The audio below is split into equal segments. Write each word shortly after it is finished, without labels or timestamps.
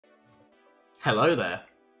Hello there.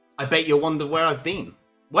 I bet you'll wonder where I've been.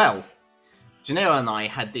 Well, Janela and I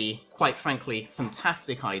had the, quite frankly,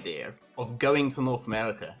 fantastic idea of going to North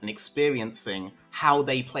America and experiencing how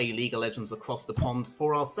they play League of Legends across the pond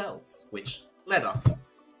for ourselves, which led us,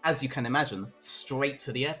 as you can imagine, straight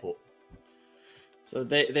to the airport. So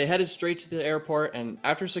they headed straight to the airport, and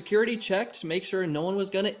after security checked to make sure no one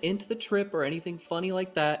was going to end the trip or anything funny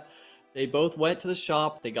like that, they both went to the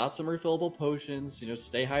shop. They got some refillable potions, to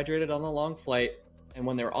stay hydrated on the long flight. And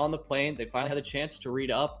when they were on the plane, they finally had a chance to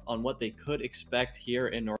read up on what they could expect here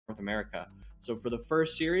in North America. So for the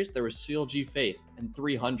first series, there was CLG Faith and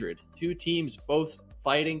 300, two teams both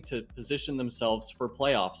fighting to position themselves for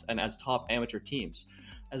playoffs and as top amateur teams,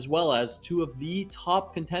 as well as two of the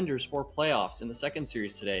top contenders for playoffs in the second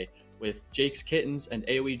series today, with Jake's Kittens and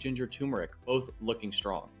AoE Ginger Turmeric, both looking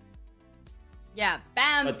strong. Yeah,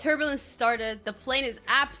 bam, turbulence started. The plane is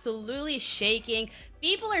absolutely shaking.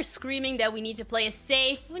 People are screaming that we need to play it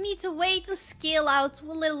safe. We need to wait to scale out a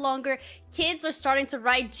little longer. Kids are starting to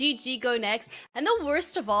write GG go next. And the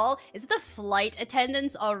worst of all is the flight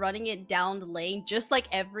attendants are running it down the lane, just like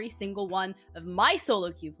every single one of my solo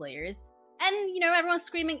queue players. And, everyone's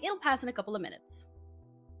screaming, it'll pass in a couple of minutes.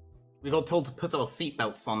 We got told to put our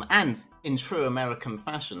seatbelts on and, in true American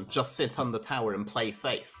fashion, just sit on the tower and play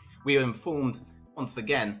safe. We were informed, once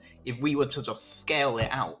again, if we were to just scale it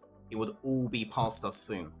out, it would all be past us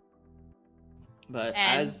soon. But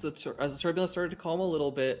as the turbulence started to calm a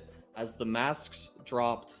little bit, as the masks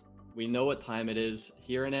dropped, we know what time it is.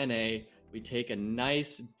 Here in NA, we take a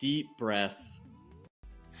nice deep breath.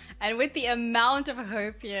 And with the amount of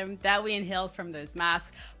opium that we inhaled from those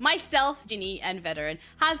masks, myself, Ginny, and Veteran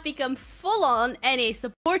have become full-on NA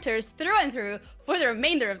supporters through and through for the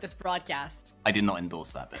remainder of this broadcast. I did not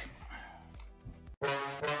endorse that bit.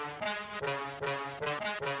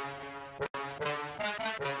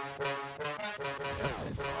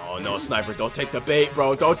 Oh no, Sniper, don't take the bait,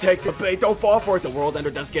 bro. Don't take the bait. Don't fall for it. The World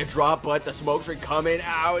Ender does get dropped, but the smokes are coming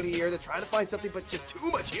out here. They're trying to find something, but just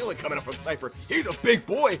too much healing coming up from Sniper. He's a big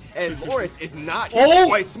boy, and Lawrence is not. He's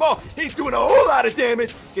quite small. He's doing a whole lot of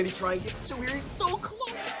damage. Can he try and get so here? He's so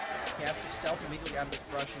close. He has to stealth immediately out of this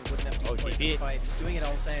brush and wouldn't have to he did. fight. He's doing it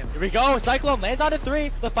all the same. Here we go. Cyclone lands on a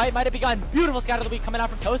 3. The fight might have begun. Beautiful scatter of the week coming out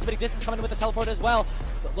from Toast, but Existence coming in with the teleport as well.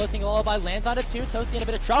 Looking lullaby lands on a 2. Toasty in a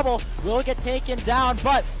bit of trouble. Will get taken down,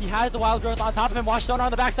 but he has the wild growth on top of him. Watch Sonar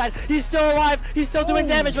on the backside. He's still alive. He's still doing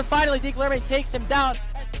damage, but finally Deke Lerman takes him down.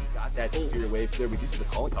 That superior wave there. We do see the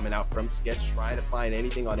calling coming out from Sketch, trying to find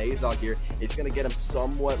anything on Azog here. It's going to get him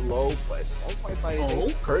somewhat low, but won't quite find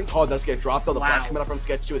anything. Curtain call does get dropped, though. The flash coming out from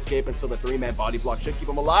Sketch to escape, and so the 3-man body block should keep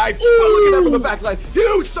him alive. Oh, look at that from the back line.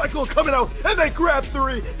 Huge cycle coming out, and they grab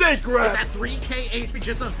 3. They grab. That 3k HP,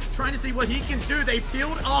 just trying to see what he can do. They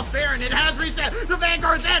peeled off there, and it has reset. The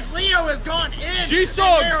Vanguard's edge. Leo has gone in.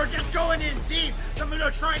 GSL. Arrow just going in deep.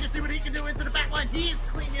 Samuno trying to see what he can do into the back line. He is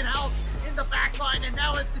cleaning house in the back line, and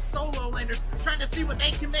now it's the solo landers trying to see what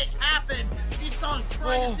they can make happen. G-Song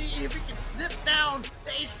trying to see if he can snip down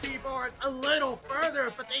the HP bars a little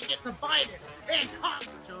further, but they get divided. And Cox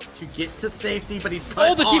to get to safety, but he's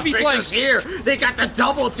cut the off. TP flanks Here, they got the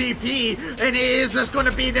double TP, and it is just going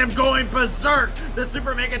to be them going berserk. The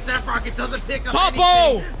Super Mega Death Rocket doesn't pick up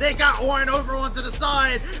anything. They got Warren over onto the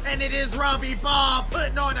side, and it is Robbie Bob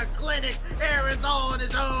putting on a clinic. Aaron's all on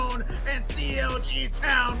his own, and CLG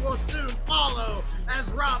Town will soon follow as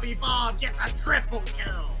Robbie Bob gets a triple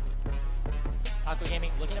kill. Taco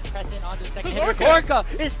Gaming looking to press in onto the second hit. Gorka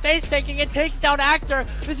is face tanking and takes down Actor.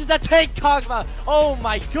 This is the tank Kog'Maw. Oh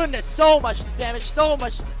my goodness, so much damage, so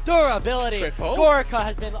much durability. Gorka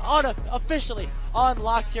has been officially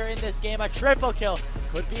unlocked here in this game. A triple kill.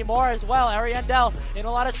 Could be more as well. Ariandel in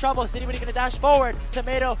a lot of trouble. City going to dash forward.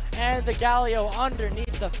 Tomato and the Galio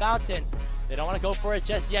underneath the fountain. They don't want to go for it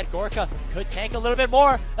just yet. Gorka could tank a little bit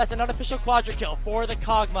more. That's an unofficial quadra kill for the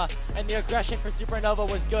Kog'Maw. And the aggression for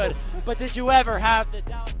Supernova was good. But did you ever have the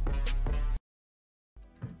doubt?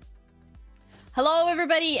 Hello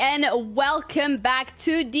everybody and welcome back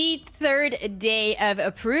to the third day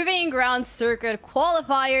of Proving Ground Circuit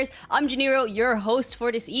Qualifiers. I'm Janiro, your host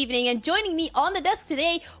for this evening, and joining me on the desk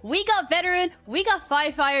today, we got Veteran, we got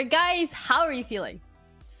Qualifier. Guys, how are you feeling?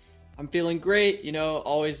 I'm feeling great.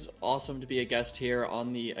 Always awesome to be a guest here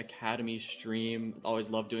on the Academy stream. Always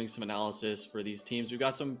love doing some analysis for these teams. We've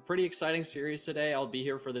got some pretty exciting series today. I'll be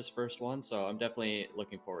here for this first one, so I'm definitely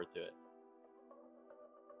looking forward to it.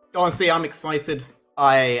 Honestly, I'm excited.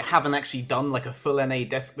 I haven't actually done like a full NA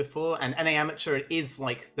desk before, and NA Amateur is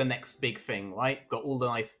like the next big thing, right? Got all the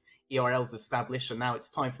nice ERLs established, and now it's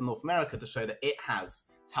time for North America to show that it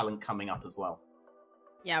has talent coming up as well.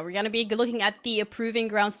 Yeah, we're going to be looking at the Proving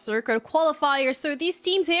Ground Circuit qualifier. So these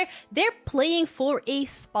teams here, they're playing for a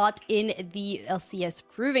spot in the LCS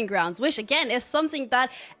Proving Grounds, which again is something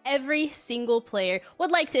that every single player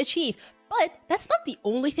would like to achieve. But that's not the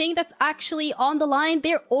only thing that's actually on the line.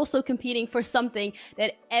 They're also competing for something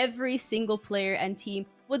that every single player and team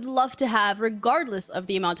would love to have, regardless of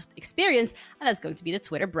the amount of experience, and that's going to be the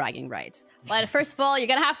Twitter bragging rights. But first of all, you're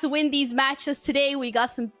gonna have to win these matches today. We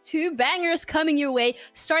got some 2 bangers coming your way,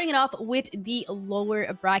 starting it off with the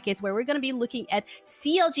lower brackets, where we're gonna be looking at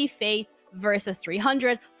CLG Faith versus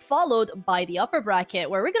 300, followed by the upper bracket,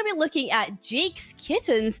 where we're gonna be looking at Jake's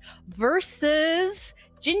Kittens versus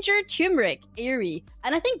Ginger, Turmeric, Airy.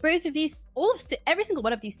 And I think both of these, every single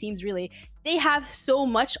one of these teams really, they have so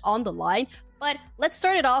much on the line. But let's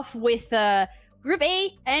start it off with Group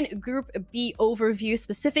A and Group B overview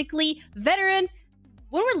specifically. Veteran,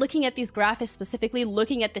 when we're looking at these graphics, specifically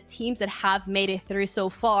looking at the teams that have made it through so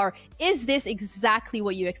far, is this exactly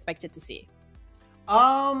what you expected to see?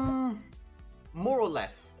 More or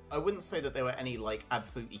less. I wouldn't say that there were any like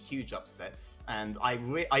absolutely huge upsets, and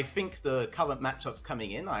I think the current matchups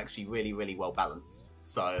coming in are actually really, really well balanced.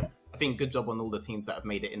 So I think good job on all the teams that have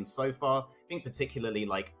made it in so far. I think particularly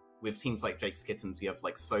like with teams like Jake's Kittens, we have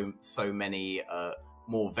like so many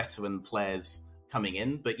more veteran players coming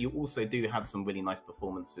in, but you also do have some really nice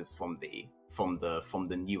performances from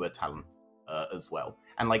the newer talent as well.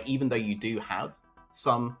 And like even though you do have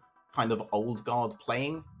some kind of old guard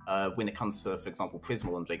playing, when it comes to, for example,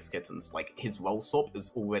 Prismal and Jake's Kittens, like his role swap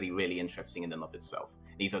is already really interesting in and of itself.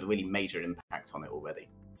 He's had a really major impact on it already.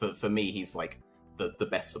 For me, he's like the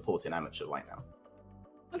best support in amateur right now.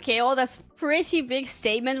 Okay, well, that's pretty big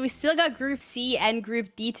statement. We still got Group C and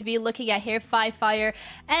Group D to be looking at here, Qualifier.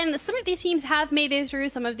 And some of these teams have made it through.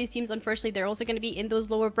 Some of these teams, unfortunately, they're also going to be in those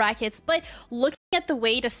lower brackets. But looking at the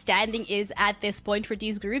way the standing is at this point for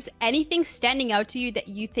these groups, anything standing out to you that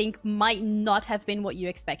you think might not have been what you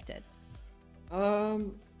expected?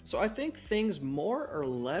 So I think things more or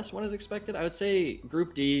less went as expected. I would say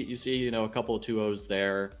Group D, you see, a couple of 2-0s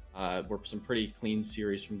there. Were some pretty clean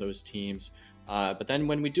series from those teams. But then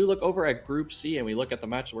when we do look over at Group C and we look at the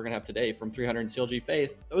match we're going to have today from 300 and CLG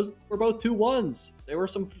Faith, those were both 2-1s. There were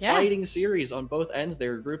some fighting series on both ends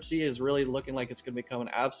there. Group C is really looking like it's going to become an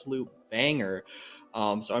absolute banger.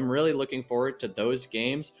 So I'm really looking forward to those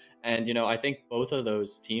games. And, I think both of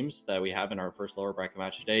those teams that we have in our first lower bracket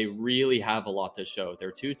match today really have a lot to show.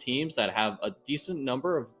 They're 2 teams that have a decent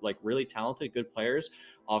number of like really talented, good players.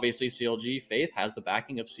 Obviously, CLG Faith has the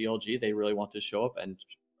backing of CLG. They really want to show up and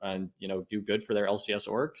do good for their LCS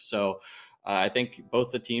org. So I think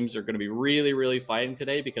both the teams are going to be really, really fighting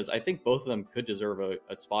today, because I think both of them could deserve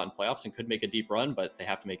a spot in playoffs and could make a deep run, but they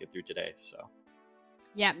have to make it through today. So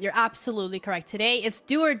yeah, you're absolutely correct. Today, it's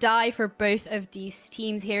do or die for both of these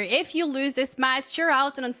teams here. If you lose this match, you're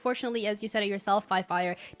out. And unfortunately, as you said it yourself,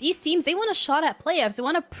 Qualifier, these teams, they want a shot at playoffs. They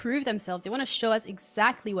want to prove themselves. They want to show us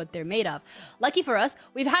exactly what they're made of. Lucky for us,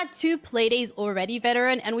 we've had 2 play days already,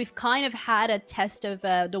 Veteran, and we've kind of had a test of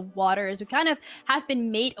the waters. We kind of have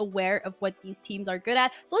been made aware of what these teams are good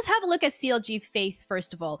at. So let's have a look at CLG Faith,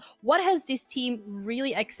 first of all. What has this team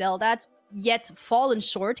really excelled at, yet fallen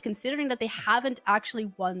short, considering that they haven't actually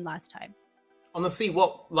won last time? Honestly,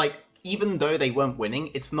 even though they weren't winning,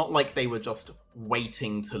 it's not like they were just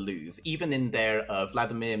waiting to lose. Even in their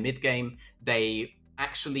Vladimir mid-game, they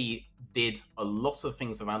actually did a lot of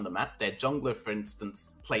things around the map. Their jungler, for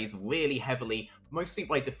instance, plays really heavily, mostly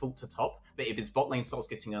by default to top, but if his bot lane starts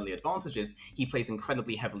getting early advantages, he plays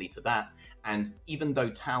incredibly heavily to that. And even though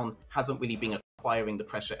Town hasn't really been acquiring the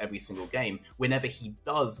pressure every single game, whenever he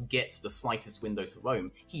does get the slightest window to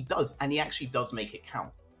roam, he does, and he actually does make it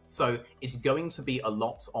count. So it's going to be a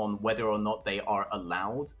lot on whether or not they are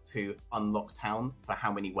allowed to unlock Town for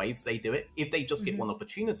how many waves they do it. If they just get one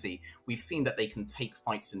opportunity, we've seen that they can take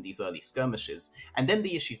fights in these early skirmishes. And then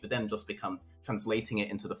the issue for them just becomes translating it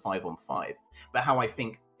into the 5-on-5. But how I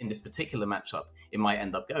think in this particular matchup it might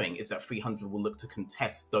end up going is that 300 will look to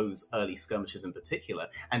contest those early skirmishes in particular,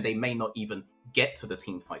 and they may not even get to the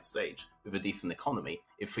team fight stage with a decent economy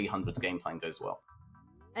if 300's game plan goes well.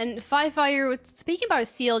 And Qualifier, speaking about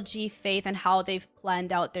CLG Faith and how they've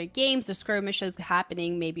planned out their games, the skirmishes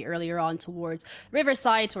happening maybe earlier on towards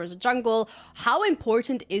Riverside, towards the jungle, how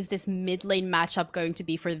important is this mid lane matchup going to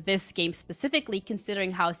be for this game specifically,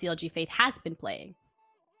 considering how CLG Faith has been playing?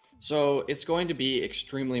 So it's going to be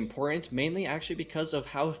extremely important, mainly actually because of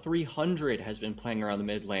how 300 has been playing around the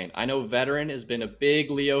mid lane. I know Veteran has been a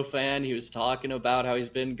big Leo fan. He was talking about how he's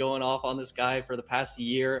been going off on this guy for the past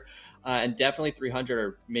year. And definitely 300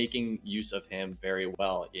 are making use of him very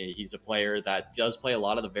well. He's a player that does play a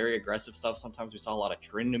lot of the very aggressive stuff. Sometimes we saw a lot of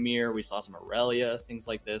Tryndamere, we saw some Aurelia, things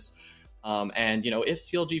like this. And, if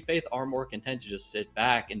CLG Faith are more content to just sit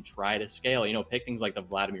back and try to scale, pick things like the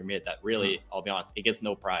Vladimir mid that really, I'll be honest, it gets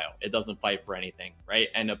no prio. It doesn't fight for anything, right?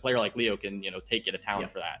 And a player like Leo can, take you to town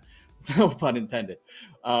for that. No pun intended.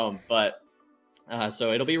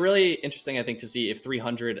 So it'll be really interesting, I think, to see if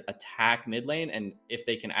 300 attack mid lane and if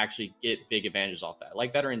they can actually get big advantages off that.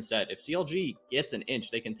 Like Veteran said, if CLG gets an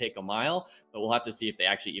inch, they can take a mile, but we'll have to see if they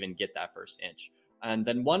actually even get that first inch. And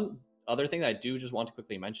then one other thing that I do just want to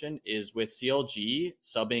quickly mention is with CLG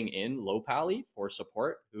subbing in Low Pally for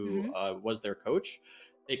support, who was their coach,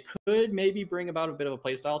 it could maybe bring about a bit of a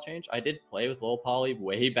playstyle change. I did play with Low Pally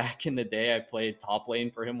way back in the day. I played top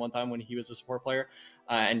lane for him one time when he was a support player.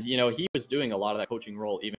 And, he was doing a lot of that coaching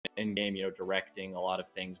role, even in game, directing a lot of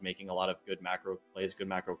things, making a lot of good macro plays, good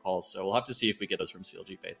macro calls. So we'll have to see if we get those from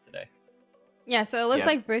CLG Faith today. Yeah, so it looks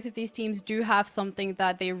like both of these teams do have something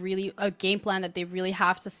that they really, a game plan that they really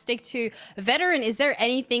have to stick to. Veteran, is there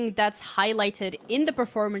anything that's highlighted in the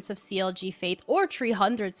performance of CLG Faith or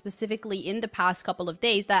 300 specifically in the past couple of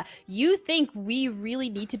days that you think we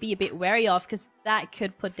really need to be a bit wary of because that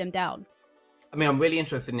could put them down? I mean, I'm really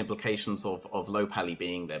interested in the implications of Low Pally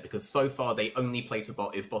being there, because so far they only play to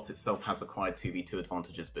bot if bot itself has acquired 2v2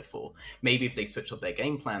 advantages before. Maybe if they switch up their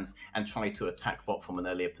game plans and try to attack bot from an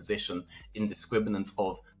earlier position, indiscriminate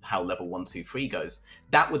of how level 1, 2, 3 goes,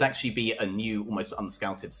 that would actually be a new, almost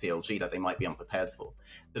unscouted CLG that they might be unprepared for.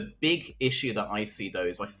 The big issue that I see, though,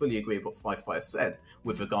 is I fully agree with what Qualifier said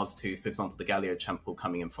with regards to, for example, the Galio champ pool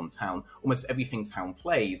coming in from town. Almost everything town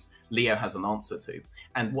plays, Leo has an answer to.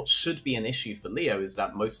 And what should be an issue for Leo is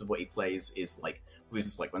that most of what he plays is like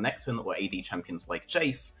bruisers like Renekton or AD champions like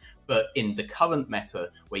Jace, but in the current meta,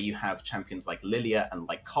 where you have champions like Lilia and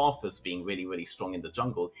like Karthus being really, really strong in the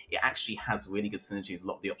jungle, it actually has really good synergies, a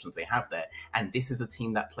lot of the options they have there. And this is a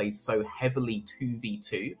team that plays so heavily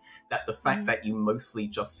 2v2 that the fact that you mostly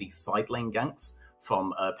just see side lane ganks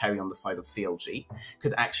from Perry on the side of CLG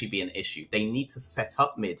could actually be an issue. They need to set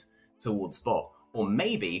up mid towards bot. Or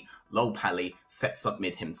maybe Low Pally sets up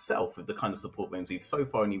mid himself with the kind of support wins we've so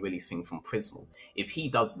far only really seen from Prismal. If he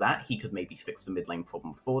does that, he could maybe fix the mid lane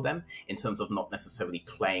problem for them in terms of not necessarily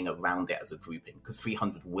playing around it as a grouping, because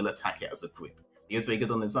 300 will attack it as a group. He is very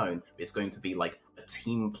good on his own, but it's going to be like a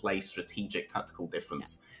team play strategic tactical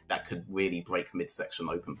difference that could really break midsection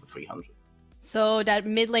open for 300. So that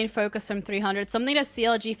mid lane focus from 300, something that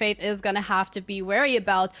CLG Faith is going to have to be wary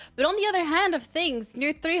about. But on the other hand of things,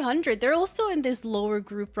 near 300, they're also in this lower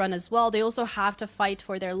group run as well. They also have to fight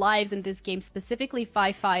for their lives in this game, specifically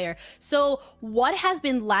Qualifier. So what has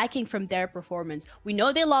been lacking from their performance? We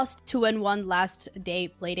know they lost 2-1 last day,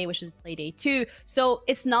 play day, which is play day 2. So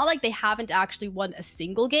it's not like they haven't actually won a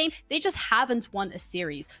single game. They just haven't won a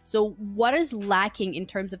series. So what is lacking in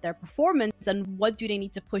terms of their performance, and what do they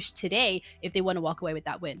need to push today if they want to walk away with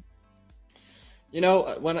that win?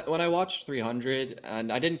 When I watched 300,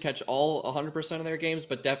 and I didn't catch all 100% of their games,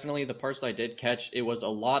 but definitely the parts I did catch, it was a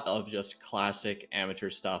lot of just classic amateur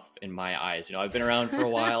stuff in my eyes. I've been around for a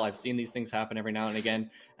while. I've seen these things happen every now and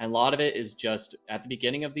again. And a lot of it is just at the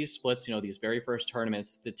beginning of these splits, these very first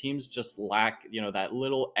tournaments, the teams just lack, that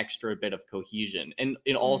little extra bit of cohesion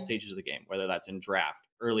in all stages of the game, whether that's in draft,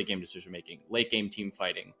 early game decision-making, late game team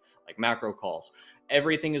fighting, like macro calls.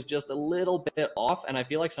 Everything is just a little bit off, and I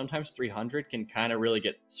feel like sometimes 300 can kind of really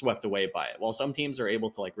get swept away by it. While some teams are able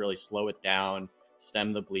to like really slow it down,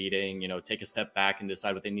 stem the bleeding, take a step back and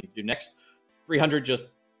decide what they need to do next, 300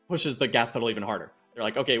 just pushes the gas pedal even harder. They're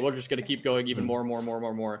like, okay, we're just going to keep going even more.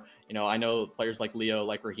 I know players like Leo,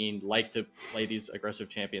 like Raheen, like to play these aggressive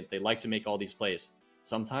champions. They like to make all these plays.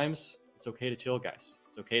 Sometimes it's okay to chill, guys.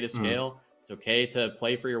 It's okay to scale. It's okay to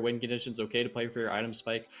play for your win conditions, okay to play for your item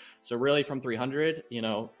spikes. So really from 300,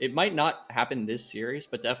 it might not happen this series,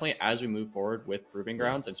 but definitely as we move forward with Proving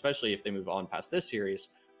Grounds, and especially if they move on past this series,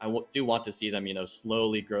 I do want to see them,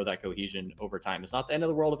 slowly grow that cohesion over time. It's not the end of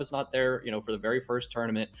the world if it's not there, for the very first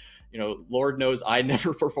tournament. Lord knows I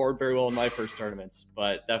never performed very well in my first tournaments,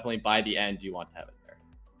 but definitely by the end, you want to have it there.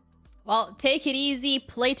 Well, take it easy,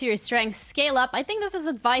 play to your strengths, scale up. I think this is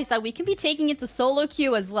advice that we can be taking into solo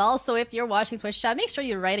queue as well. So if you're watching Twitch chat, make sure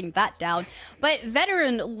you're writing that down. But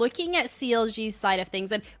Veteran, looking at CLG's side of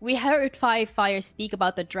things, and we heard Qualifier speak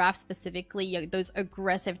about the draft specifically, those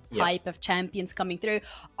aggressive type of champions coming through.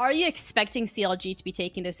 Are you expecting CLG to be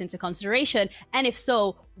taking this into consideration? And if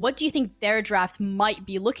so, what do you think their draft might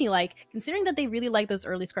be looking like, considering that they really like those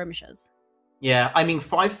early skirmishes? Yeah, I mean,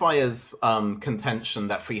 Fire's contention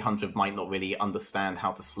that 300 might not really understand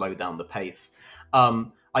how to slow down the pace.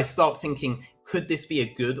 I start thinking, could this be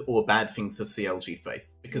a good or bad thing for CLG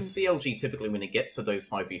Faith? Because CLG typically, when it gets to those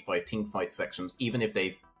 5v5 teamfight sections, even if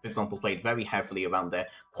they've, for example, played very heavily around their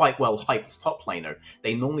quite well-hyped top laner,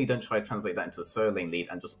 they normally don't try to translate that into a solo lane lead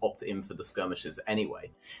and just opt in for the skirmishes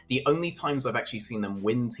anyway. The only times I've actually seen them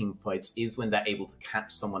win teamfights is when they're able to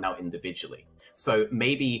catch someone out individually. So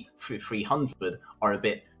maybe 300 are a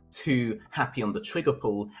bit too happy on the trigger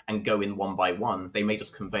pull and go in one by one. They may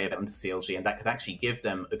just convey it onto CLG, and that could actually give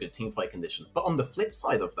them a good teamfight condition. But on the flip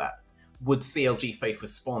side of that, would CLG Faith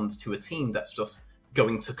respond to a team that's just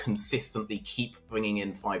going to consistently keep bringing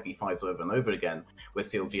in 5v5s over and over again, where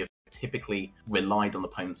CLG have typically relied on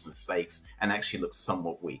opponents' mistakes and actually looks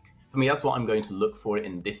somewhat weak? For me, that's what I'm going to look for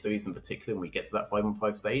in this series in particular when we get to that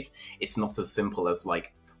 5-on-5 stage. It's not as simple as,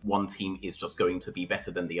 like, one team is just going to be better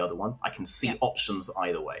than the other one. I can see options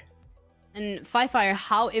either way. And Qualifier,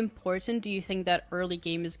 how important do you think that early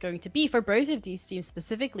game is going to be for both of these teams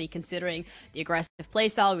specifically, considering the aggressive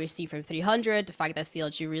playstyle we see from 300, the fact that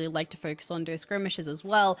CLG really like to focus on those skirmishes as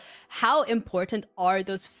well? How important are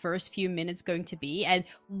those first few minutes going to be, and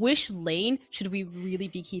which lane should we really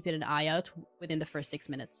be keeping an eye out within the first 6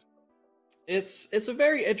 minutes? It's a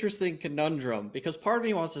very interesting conundrum, because part of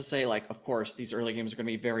me wants to say, like, of course, these early games are going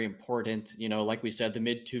to be very important. You know, like we said, the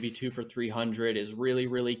mid 2v2 for 300 is really,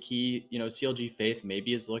 really key. You know, CLG Faith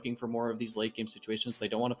maybe is looking for more of these late game situations. They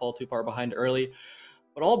don't want to fall too far behind early.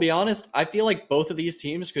 But I'll be honest, I feel like both of these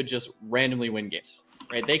teams could just randomly win games,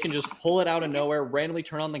 right? They can just pull it out of nowhere, randomly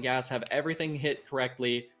turn on the gas, have everything hit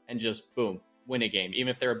correctly, and just boom, win a game, even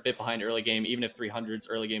if they're a bit behind early game, even if 300's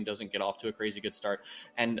early game doesn't get off to a crazy good start.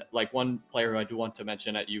 And like one player who I do want to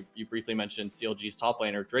mention, you briefly mentioned CLG's top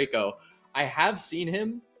laner, Draco. I have seen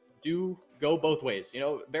him go both ways. You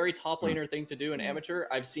know, very top laner thing to do in amateur.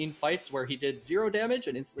 I've seen fights where he did 0 damage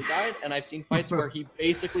and instantly died, and I've seen fights where he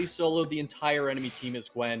basically soloed the entire enemy team as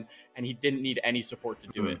Gwen, and he didn't need any support to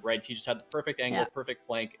do it, right? He just had the perfect angle, perfect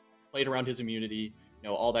flank, played around his immunity, you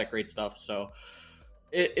know, all that great stuff. So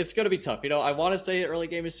it's going to be tough. You know, I want to say early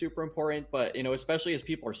game is super important, but, you know, especially as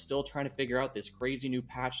people are still trying to figure out this crazy new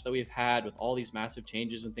patch that we've had with all these massive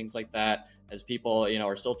changes and things like that, as people, you know,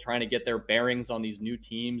 are still trying to get their bearings on these new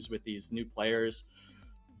teams with these new players,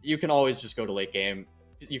 you can always just go to late game.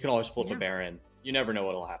 You can always flip a Baron. You never know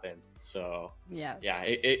what'll happen. So, yeah,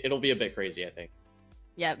 it'll be a bit crazy, I think.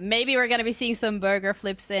 Yeah, maybe we're going to be seeing some burger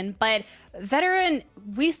flips in. But Veteran,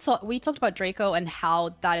 we talked about Draco and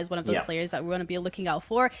how that is one of those players that we're going to be looking out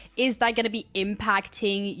for. Is that going to be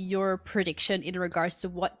impacting your prediction in regards to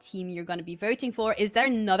what team you're going to be voting for? Is there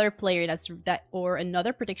another player or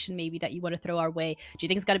another prediction maybe that you want to throw our way? Do you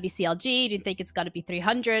think it's going to be CLG? Do you think it's going to be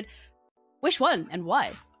 300? Which one and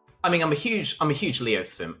why? I mean, I'm a huge Leo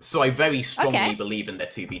simp, so I very strongly believe in their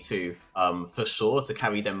 2v2, for sure, to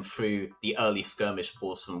carry them through the early skirmish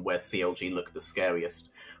portion where CLG looked the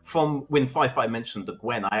scariest. From when Qualifier mentioned the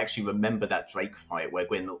Gwen, I actually remember that Drake fight where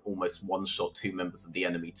Gwen almost one-shot 2 members of the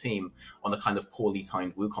enemy team on a kind of poorly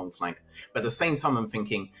timed Wukong flank. But at the same time, I'm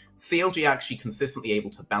thinking, CLG are actually consistently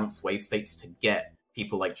able to bounce wave states to get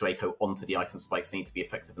people like Draco onto the item spikes need to be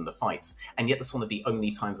effective in the fights. And yet that's one of the only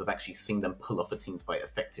times I've actually seen them pull off a teamfight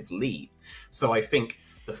effectively. So I think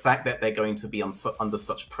the fact that they're going to be under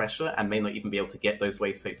such pressure and may not even be able to get those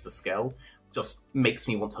wave states to scale just makes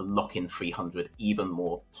me want to lock in 300 even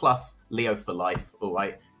more. Plus, Leo for life, all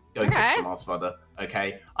right? Go kick some ass, brother.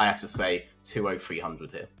 Okay, I have to say 2-0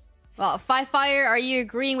 300 here. Well, Qualifier, are you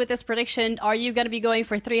agreeing with this prediction? Are you going to be going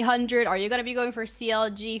for 300? Are you going to be going for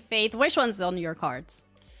CLG Faith? Which one's on your cards?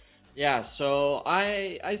 Yeah, so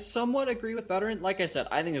I somewhat agree with Veteran. Like I said,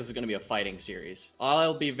 I think this is going to be a fighting series.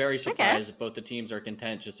 I'll be very surprised if both the teams are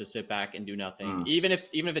content just to sit back and do nothing. Even if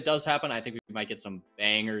it does happen, I think we might get some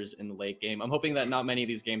bangers in the late game. I'm hoping that not many of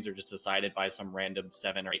these games are just decided by some random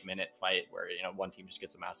 7 or 8 minute fight where, you know, one team just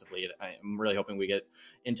gets a massive lead. I'm really hoping we get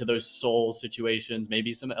into those soul situations.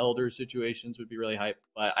 Maybe some elder situations would be really hype.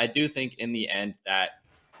 But I do think in the end that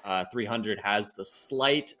 300 has the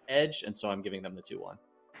slight edge, and so I'm giving them the 2-1.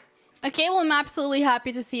 Okay, well, I'm absolutely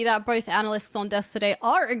happy to see that both analysts on desk today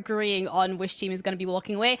are agreeing on which team is going to be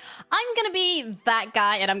walking away. I'm going to be that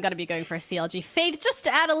guy, and I'm going to be going for CLG Faith, just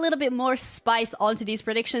to add a little bit more spice onto these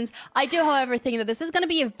predictions. I do, however, think that this is going to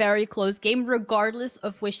be a very close game, regardless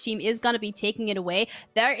of which team is going to be taking it away.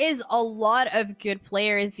 There is a lot of good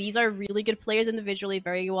players. These are really good players individually,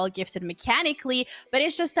 very well gifted mechanically, but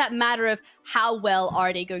it's just that matter of how well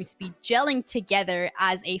are they going to be gelling together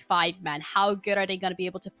as a 5-man? How good are they going to be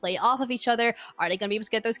able to play off of each other? Are they going to be able to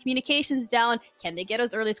get those communications down? Can they get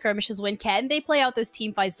those early skirmishes win? Can they play out those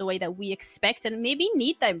team fights the way that we expect and maybe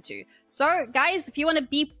need them to? So, guys, if you want to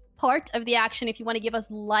be part of the action, if you want to give us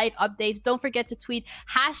live updates, don't forget to tweet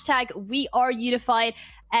 #WeAreUnified.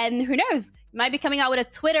 And who knows, might be coming out with a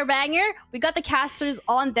Twitter banger. We got the casters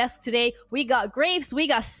on desk today. We got Grapes, we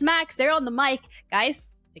got Smacks. They're on the mic. Guys,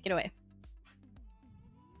 take it away.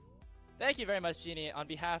 Thank you very much, Jeannie. On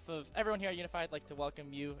behalf of everyone here at Unified, I'd like to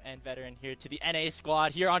welcome you and Veteran here to the NA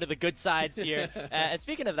squad, here onto the good sides here. And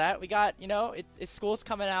speaking of that, we got, it's school's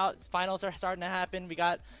coming out, finals are starting to happen. We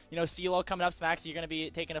got, CLO coming up, Smacks, you're going to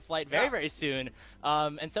be taking a flight very, very soon.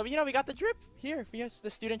 And so, we got the drip here. We got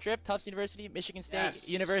the student drip, Tufts University, Michigan State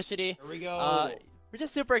University. Here we go. We're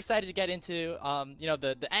just super excited to get into,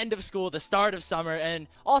 the end of school, the start of summer, and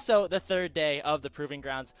also the third day of the Proving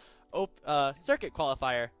Grounds circuit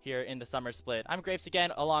qualifier here in the summer split. I'm Grapes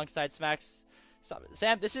again alongside Smacks.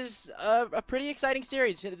 Sam, this is a pretty exciting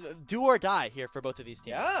series. Do or die here for both of these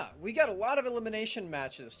teams. Yeah, we got a lot of elimination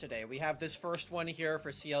matches today. We have this first one here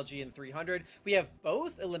for CLG and 300. We have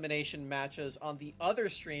both elimination matches on the other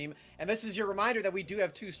stream. And this is your reminder that we do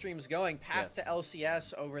have 2 streams going. Path to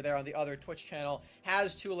LCS over there on the other Twitch channel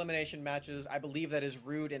has 2 elimination matches. I believe that is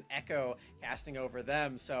Rude and Echo casting over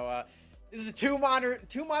them. So, this is a two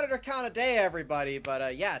monitor count a day, everybody.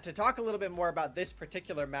 But yeah, to talk a little bit more about this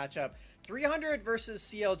particular matchup, 300 versus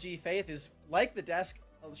CLG Faith is, like the desk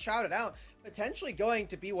shouted out, potentially going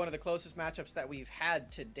to be one of the closest matchups that we've had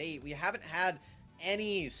to date. We haven't had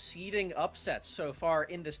any seeding upsets so far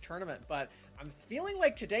in this tournament, but I'm feeling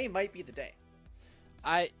like today might be the day.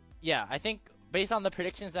 I think based on the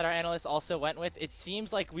predictions that our analysts also went with, it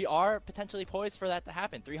seems like we are potentially poised for that to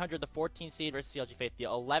happen. 300, the 14 seed versus CLG Faith, the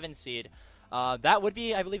 11 seed. That would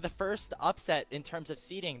be, I believe, the first upset in terms of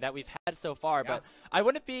seeding that we've had so far. Yeah. But I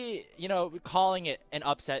wouldn't be, calling it an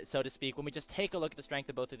upset, so to speak, when we just take a look at the strength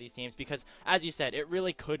of both of these teams, because, as you said, it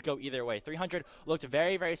really could go either way. 300 looked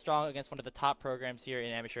very, very strong against one of the top programs here in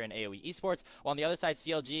amateur and AoE esports, while on the other side,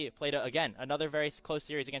 CLG played, again, another very close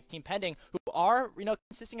series against Team Pending, who are,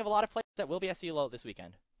 consisting of a lot of players that will be at CLO this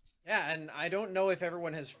weekend. Yeah, and I don't know if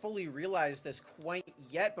everyone has fully realized this quite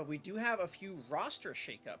yet, but we do have a few roster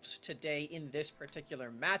shakeups today in this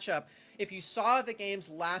particular matchup. If you saw the games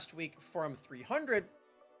last week from 300,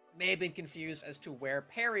 may have been confused as to where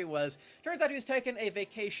Perry was. Turns out he was taking a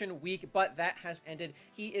vacation week, but that has ended.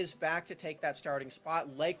 He is back to take that starting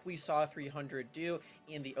spot like we saw 300 do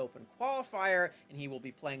in the open qualifier, and he will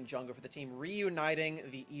be playing jungle for the team, reuniting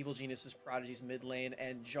the Evil Geniuses Prodigies mid lane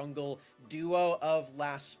and jungle duo of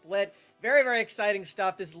last split. Very, very exciting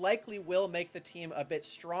stuff. This likely will make the team a bit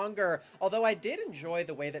stronger, although I did enjoy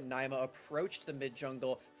the way that Naima approached the mid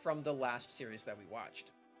jungle from the last series that we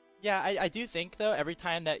watched. Yeah, I do think, though, every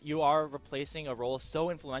time that you are replacing a role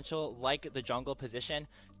so influential like the jungle position,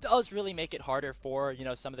 does really make it harder for,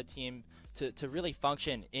 some of the team to really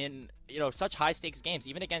function in, such high-stakes games,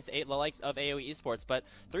 even against the likes of AoE esports. But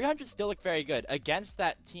 300 still look very good against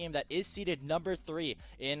that team that is seeded number 3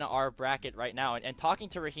 in our bracket right now. And talking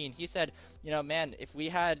to Raheen, he said, man, if we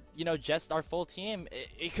had, just our full team,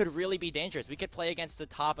 it could really be dangerous. We could play against the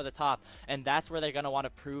top of the top, and that's where they're going to want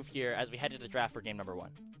to prove here as we head into the draft for game number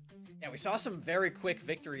 1. Yeah, we saw some very quick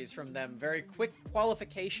victories from them. Very quick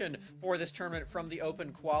qualification for this tournament from the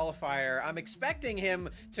open qualifier. I'm expecting him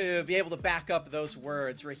to be able to back up those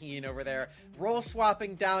words, Raheen over there. Role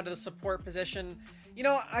swapping down to the support position.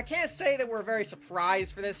 I can't say that we're very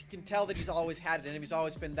surprised for this. You can tell that he's always had it in him. He's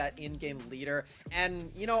always been that in-game leader.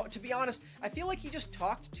 And, to be honest, I feel like he just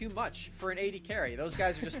talked too much for an AD carry. Those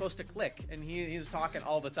guys are just supposed to click, and he's talking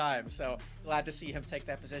all the time. So glad to see him take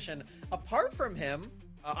that position. Apart from him,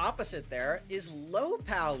 opposite there is Low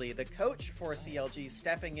Pally, the coach for CLG,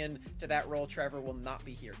 stepping in to that role. Trevor will not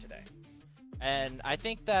be here today. And I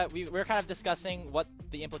think that we're kind of discussing what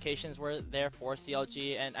the implications were there for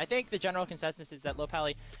CLG. And I think the general consensus is that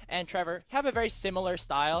Lopali and Trevor have a very similar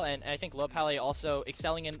style, and I think Lopali also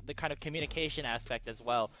excelling in the kind of communication aspect as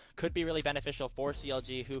well could be really beneficial for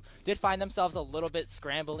CLG, who did find themselves a little bit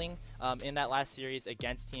scrambling in that last series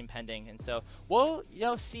against Team Pending. And so we'll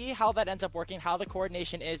see how that ends up working, how the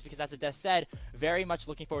coordination is, because as Ades said, very much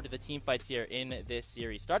looking forward to the team fights here in this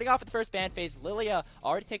series. Starting off with the first ban phase, Lilia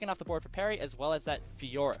already taken off the board for Perry, as well as that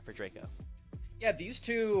Fiora for Draco. Yeah, these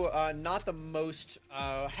two, not the most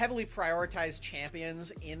heavily prioritized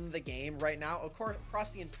champions in the game right now, of course, across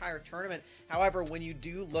the entire tournament. However, when you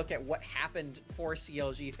do look at what happened for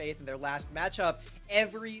CLG Faith in their last matchup,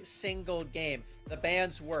 every single game, the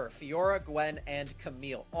bans were Fiora, Gwen, and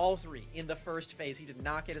Camille. All three in the first phase. He did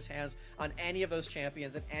not get his hands on any of those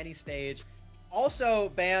champions at any stage. Also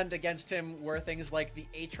banned against him were things like the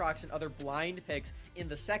Aatrox and other blind picks in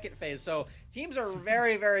the second phase. So teams are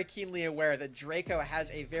very, very keenly aware that Draco has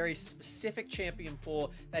a very specific champion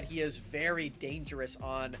pool that he is very dangerous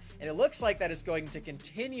on. And it looks like that is going to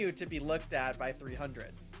continue to be looked at by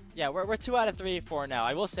 300. Yeah, we're 2 out of 3 for now.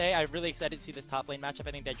 I will say I'm really excited to see this top lane matchup.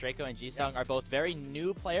 I think that Draco and Jisung are both very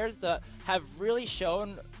new players that have really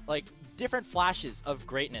shown like different flashes of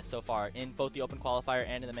greatness so far in both the open qualifier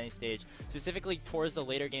and in the main stage, specifically towards the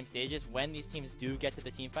later game stages when these teams do get to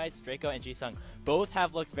the team fights. Draco and Jisung both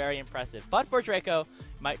have looked very impressive, but for Draco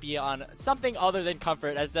might be on something other than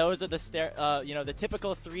comfort, as those are the the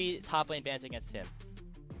typical 3 top lane bans against him.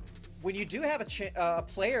 When you do have a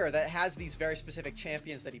player that has these very specific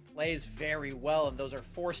champions that he plays very well, and those are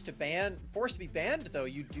forced to be banned, though,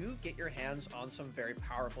 you do get your hands on some very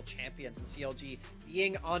powerful champions. And CLG,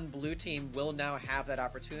 being on blue team, will now have that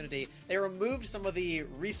opportunity. They removed some of the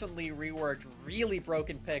recently reworked, really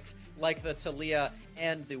broken picks like the Talia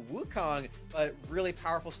and the Wukong, but really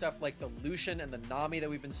powerful stuff like the Lucian and the Nami that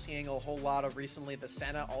we've been seeing a whole lot of recently. The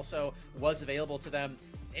Senna also was available to them.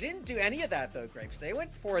 They didn't do any of that, though, Grapes. They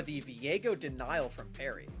went for the Viego denial from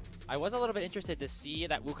Perry. I was a little bit interested to see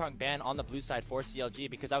that Wukong ban on the blue side for CLG,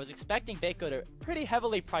 because I was expecting Baeko to pretty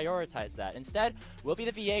heavily prioritize that. Instead, will be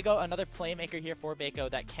the Viego, another playmaker here for Baeko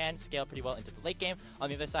that can scale pretty well into the late game. On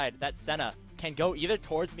the other side, that Senna can go either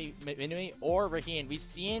towards Minui or Raheen. We've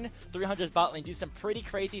seen 300's bot lane do some pretty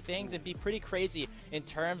crazy things and be pretty crazy in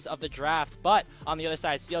terms of the draft. But on the other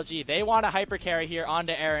side, CLG, they want a hyper carry here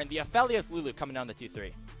onto Aaron. The Aphelios Lulu coming down the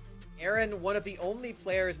 2-3. Aaron, one of the only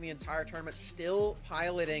players in the entire tournament still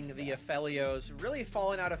piloting the Aphelios, really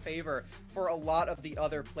fallen out of favor for a lot of the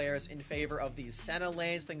other players in favor of these Senna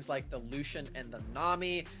lanes, things like the Lucian and the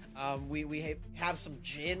Nami. We have some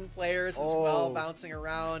Jhin players as well bouncing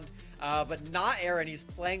around, but not Aaron. He's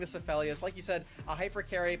playing this Aphelios. Like you said, a hyper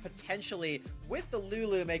carry potentially with the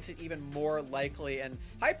Lulu makes it even more likely, and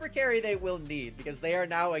hyper carry they will need because they are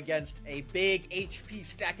now against a big HP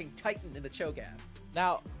stacking Titan in the Cho'Gath.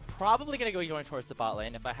 Now, probably going to go going towards the bot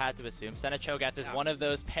lane if I had to assume. Senna Cho'Gath is one of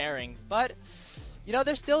those pairings, but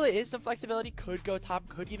there still is some flexibility. Could go top,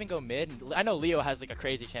 could even go mid. And I know Leo has like a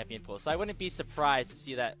crazy champion pool, so I wouldn't be surprised to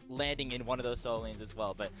see that landing in one of those solo lanes as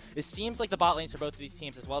well. But it seems like the bot lanes for both of these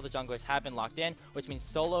teams, as well as the junglers, have been locked in, which means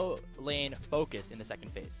solo lane focus in the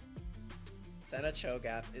second phase. Senna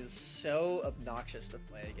Cho'Gath is so obnoxious to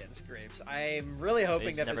play against, Grapes. I'm really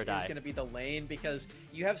hoping that this is going to be the lane, because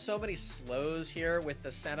you have so many slows here with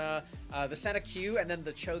the Senna Q and then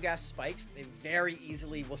the Cho'Gath spikes. They very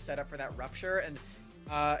easily will set up for that rupture, and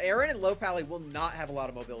Aaron and Lopali will not have a lot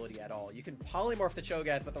of mobility at all. You can polymorph the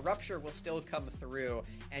Cho'Gath, but the rupture will still come through,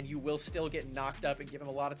 and you will still get knocked up and give him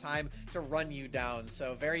a lot of time to run you down.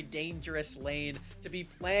 So very dangerous lane to be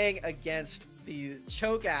playing against the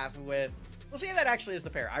Cho'Gath with. We'll see if that actually is the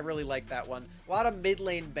pair. I really like that one. A lot of mid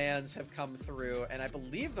lane bans have come through, and I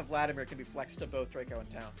believe the Vladimir can be flexed to both Draco and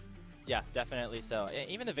Town. Yeah, definitely so.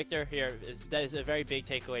 Even the Victor here is a very big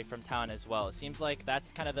takeaway from Town as well. It seems like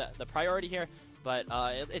that's kind of the priority here, but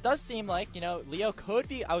it does seem like, Leo could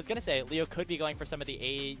be, I was going to say, Leo could be going for some of the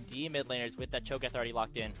AD mid laners with that Cho'Gath already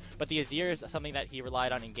locked in, but the Azir is something that he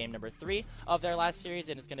relied on in game number 3 of their last series,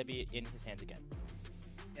 and it's going to be in his hands again.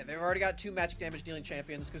 Yeah, they've already got 2 magic damage dealing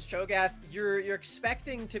champions, because Cho'Gath, you're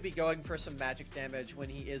expecting to be going for some magic damage when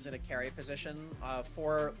he is in a carry position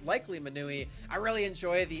for likely Minui. I really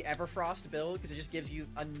enjoy the Everfrost build because it just gives you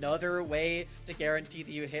another way to guarantee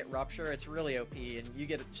that you hit Rupture. It's really OP, and you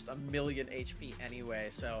get just a million HP anyway.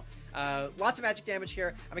 So lots of magic damage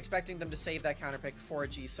here. I'm expecting them to save that counter pick for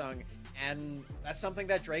Jisung, and that's something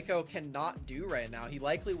that Draco cannot do right now. He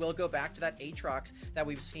likely will go back to that Aatrox that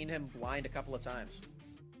we've seen him blind a couple of times.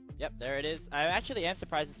 Yep, there it is. I actually am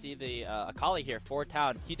surprised to see the Akali here for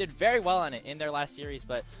Town. He did very well on it in their last series,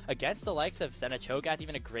 but against the likes of Senna Cho'Gath,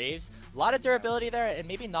 even a Graves, a lot of durability there, and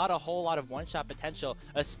maybe not a whole lot of one-shot potential,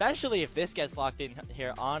 especially if this gets locked in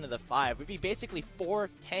here onto the 5. It would be basically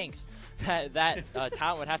 4 tanks that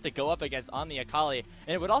Town would have to go up against on the Akali,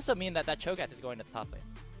 and it would also mean that Cho'Gath is going to the top lane.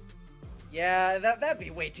 Yeah, that'd be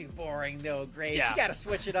way too boring, though, Graves. Yeah. You gotta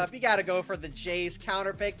switch it up. You gotta go for the Jace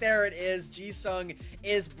counter pick. There it is. Jisung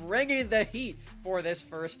is bringing the heat for this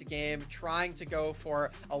first game, trying to go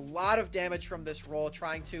for a lot of damage from this role,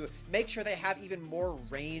 trying to make sure they have even more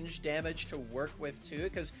range damage to work with, too,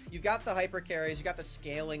 because you've got the hyper carries, you've got the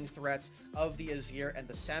scaling threats of the Azir and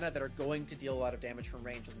the Senna that are going to deal a lot of damage from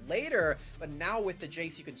range later, but now with the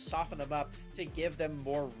Jace, you can soften them up to give them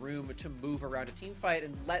more room to move around a team fight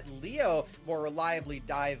and let Leo more reliably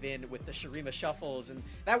dive in with the Shurima shuffles, and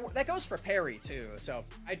that goes for parry too. So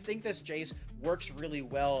I think this Jace works really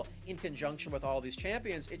well in conjunction with all these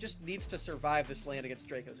champions. It just needs to survive this lane against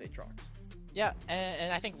Draco's Aatrox. Yeah,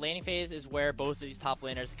 and I think laning phase is where both of these top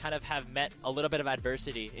laners kind of have met a little bit of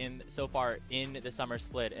adversity so far in the summer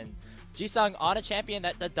split. And Jisung on a champion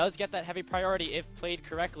that does get that heavy priority if played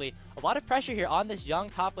correctly. A lot of pressure here on this young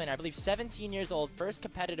top laner, I believe 17 years old, first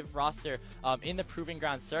competitive roster in the Proving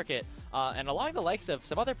Ground circuit. And along the likes of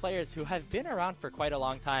some other players who have been around for quite a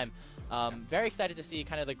long time. Very excited to see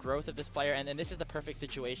kind of the growth of this player, and this is the perfect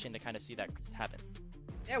situation to kind of see that happen.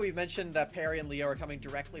 Yeah, we mentioned that Perry and Leo are coming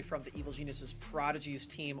directly from the Evil Geniuses Prodigies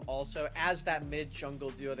team also. As that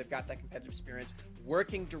mid-jungle duo, they've got that competitive experience,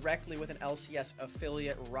 working directly with an LCS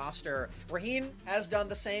affiliate roster. Raheen has done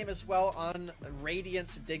the same as well on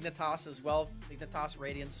Radiance, Dignitas as well. Dignitas,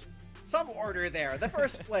 Radiance, some order there. The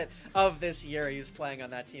first split of this year he's playing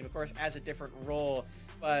on that team, of course, as a different role.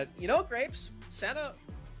 But, you know, Grapes, Senna...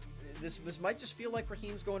 This might just feel like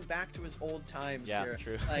Raheem's going back to his old times here,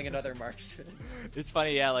 true. Playing another marksman. It's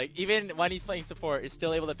funny, yeah, like, even when he's playing support, he's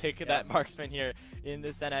still able to pick that marksman here in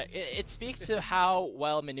the Senna. It speaks to how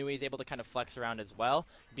well Manui is able to kind of flex around as well,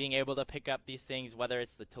 being able to pick up these things, whether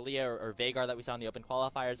it's the Talia or Veigar that we saw in the open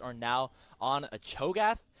qualifiers, or now on a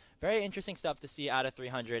Cho'Gath. Very interesting stuff to see out of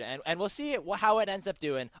 300, and we'll see how it ends up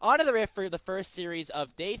doing. On to the Rift for the first series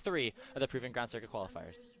of Day 3 of the Proving Ground Circuit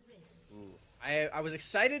qualifiers. Ooh. I was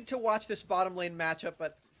excited to watch this bottom lane matchup,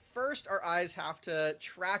 but first our eyes have to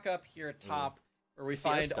track up here top, where we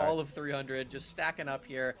find all of 300 just stacking up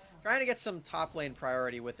here, trying to get some top lane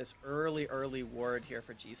priority with this early ward here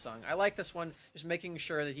for Jisung. I like this one, just making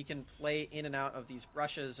sure that he can play in and out of these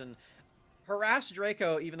brushes and harass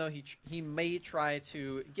Draco, even though he may try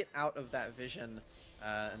to get out of that vision.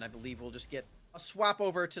 And I believe we'll just get a swap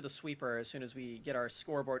over to the sweeper as soon as we get our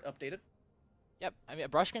scoreboard updated. Yep, I mean,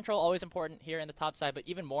 brush control always important here in the top side, but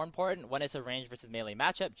even more important when it's a range versus melee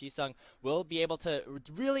matchup. Jisung will be able to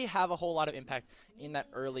really have a whole lot of impact in that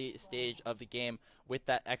early stage of the game with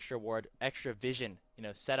that extra ward, extra vision, you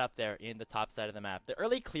know, set up there in the top side of the map. The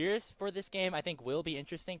early clears for this game, I think, will be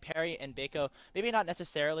interesting. Perry and Baeko, maybe not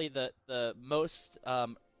necessarily the most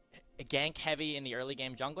gank heavy in the early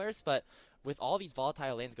game junglers, but with all these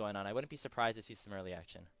volatile lanes going on, I wouldn't be surprised to see some early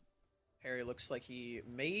action. Perry looks like he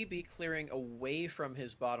may be clearing away from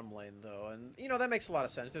his bottom lane, though. And, you know, that makes a lot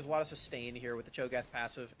of sense. There's a lot of sustain here with the Cho'Gath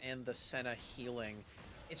passive and the Senna healing.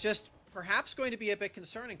 It's just perhaps going to be a bit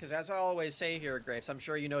concerning, because as I always say here, Grapes, I'm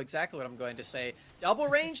sure you know exactly what I'm going to say. Double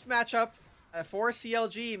ranged matchup for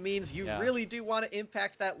CLG means you really do want to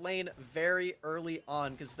impact that lane very early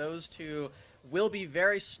on, because those two will be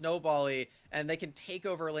very snowbally, and they can take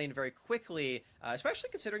over a lane very quickly, especially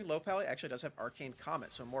considering Low Pally actually does have Arcane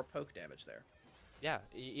Comet, so more poke damage there. Yeah,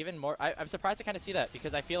 even more. I'm surprised to kind of see that,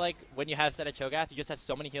 because I feel like when you have Senna Cho'Gath, you just have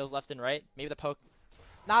so many heals left and right. Maybe the poke,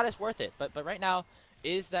 not as worth it, but right now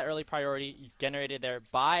is that early priority generated there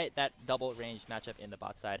by that double range matchup in the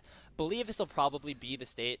bot side. Believe this will probably be the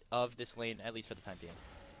state of this lane, at least for the time being.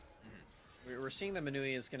 We're seeing that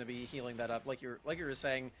Manui is going to be healing that up, like you were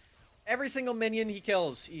saying. Every single minion he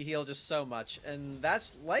kills, he heals just so much. And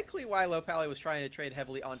that's likely why Low Pally was trying to trade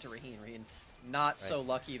heavily onto Raheen. Raheen not so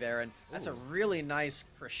lucky there. And that's a really nice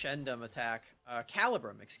crescendum attack.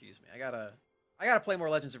 Calibrum, excuse me. I gotta play more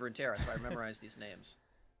Legends of Runeterra so I memorize these names.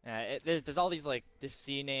 Yeah, there's all these like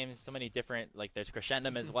C names, so many different, like there's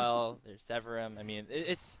Crescendum as well, there's Severum. I mean,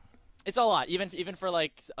 it's a lot. Even for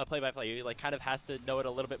like a play-by-play, you like kind of has to know it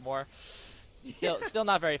a little bit more. Still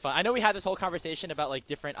not very fun. I know we had this whole conversation about like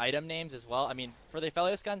different item names as well. I mean, for the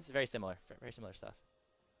Aphelios guns, very similar stuff.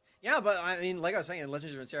 Yeah, but I mean, like I was saying, in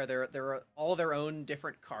Legends of Runeterra, they're all their own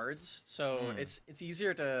different cards, so it's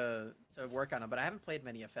easier to work on them. But I haven't played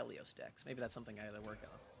many Aphelios decks. Maybe that's something I gotta work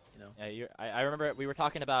on. Yeah, I remember we were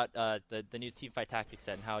talking about the new teamfight tactics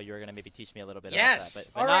set and how you were gonna maybe teach me a little bit about that.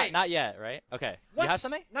 But not yet, right? Okay. What? You have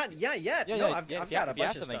something? Not yet. Yeah, No, yeah, I've got a if you bunch have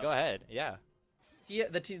of something, stuff. go ahead. Yeah.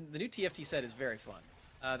 The new TFT set is very fun.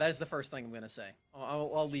 That is the first thing I'm gonna say.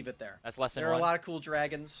 I'll leave it there. That's lesson There are one. a lot of cool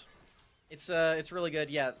dragons. It's really good.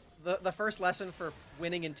 Yeah, the first lesson for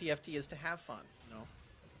winning in TFT is to have fun. You know,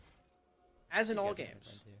 as in all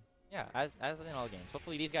games. Yeah, as in all games.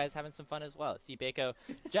 Hopefully these guys having some fun as well. See Baco,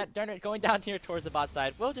 Jet Darner going down here towards the bot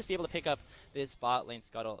side. We'll just be able to pick up this bot lane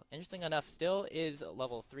scuttle. Interesting enough, still is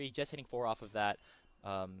level 3, just hitting 4 off of that.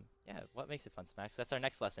 Yeah, what makes it fun, Smacks? That's our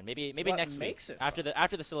next lesson. Maybe What next week makes it after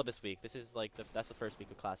fun? the syllabus week. This is like that's the first week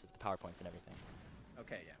of classes, the PowerPoints and everything.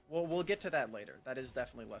 Okay, yeah. We'll get to that later. That is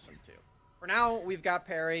definitely lesson 2. For now, we've got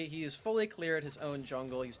Perry. He is fully cleared his own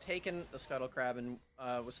jungle. He's taken the Scuttle Crab and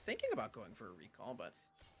was thinking about going for a recall, but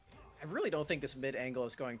I really don't think this mid angle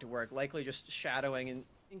is going to work. Likely just shadowing in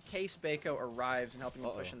case Baco arrives and helping him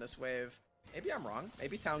push in this wave. Maybe I'm wrong.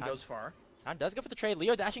 Maybe Town goes far. Town does go for the trade.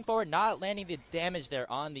 Leo dashing forward, not landing the damage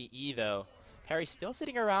there on the E though. Perry still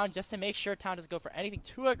sitting around just to make sure Town doesn't go for anything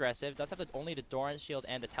too aggressive. Does have only the Doran shield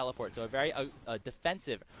and the teleport, so a very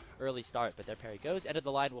defensive early start. But there Perry goes, end of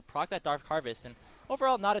the line, will proc that Dark Harvest, and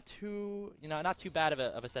overall not too bad of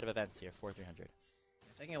a set of events here for 300.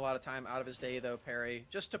 Taking a lot of time out of his day though, Perry,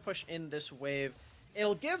 just to push in this wave.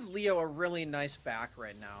 It'll give Leo a really nice back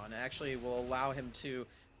right now, and actually will allow him to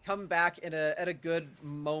come back at a good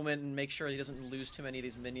moment and make sure he doesn't lose too many of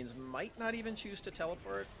these minions. Might not even choose to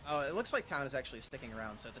teleport. Oh, it looks like Town is actually sticking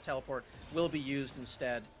around, so the teleport will be used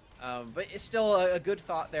instead. But it's still a good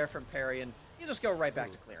thought there from Perry, and you just go right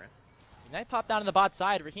back to clearing. Ignite pop down on the bot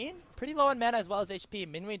side. Raheen, pretty low on mana as well as HP.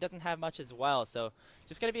 Minwei doesn't have much as well, so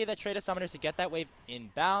just going to be the trade of summoners to get that wave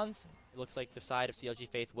inbounds. It looks like the side of CLG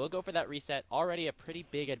Faith will go for that reset. Already a pretty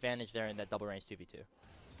big advantage there in that double range 2v2.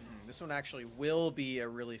 This one actually will be a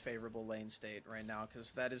really favorable lane state right now,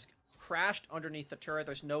 because that is crashed underneath the turret.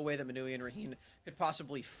 There's no way that Minwei and Raheen could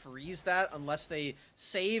possibly freeze that unless they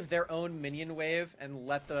save their own minion wave and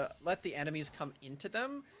let the enemies come into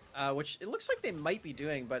them. Which it looks like they might be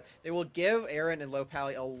doing, but they will give Aaron and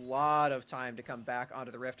Lopali a lot of time to come back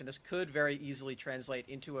onto the Rift, and this could very easily translate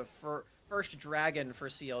into a first dragon for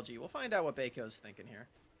CLG. We'll find out what Baco's thinking here.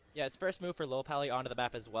 Yeah, its first move for Lopali onto the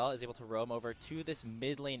map as well is able to roam over to this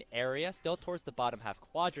mid lane area, still towards the bottom half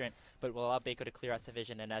quadrant, but will allow Baco to clear out some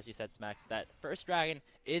vision, and as you said, Smacks, that first dragon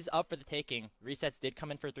is up for the taking. Resets did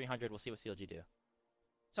come in for 300. We'll see what CLG do.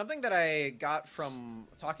 Something that I got from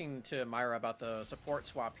talking to Myra about the support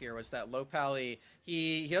swap here was that Lopali,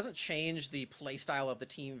 he doesn't change the playstyle of the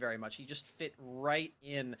team very much. He just fit right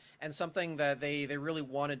in, and something that they really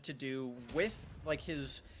wanted to do with like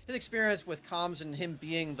his experience with comms and him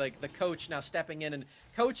being like the coach now stepping in and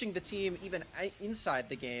coaching the team even inside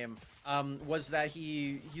the game was that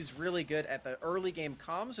he's really good at the early game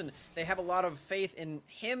comms, and they have a lot of faith in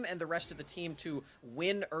him and the rest of the team to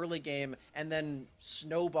win early game and then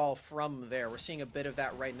snowball from there. We're seeing a bit of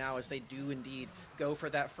that right now as they do indeed go for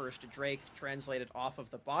that first Drake translated off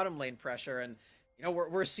of the bottom lane pressure. And you know,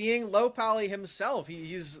 we're seeing Lopali himself.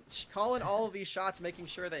 He's calling all of these shots, making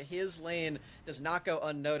sure that his lane does not go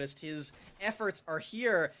unnoticed. His efforts are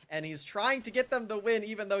here, and he's trying to get them the win,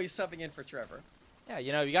 even though he's subbing in for Trevor. Yeah,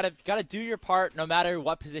 you know, you gotta do your part no matter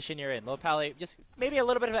what position you're in. Lopali, just maybe a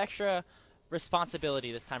little bit of extra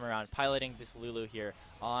responsibility this time around, piloting this Lulu here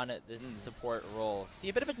on this support role. See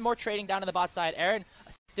a bit of more trading down on the bot side. Aaron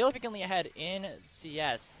still significantly ahead in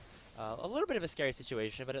CS. A little bit of a scary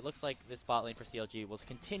situation, but it looks like this bot lane for CLG will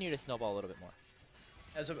continue to snowball a little bit more.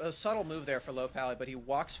 As a subtle move there for Lopali, but he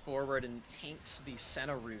walks forward and tanks the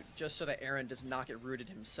Senna route just so that Aaron does not get rooted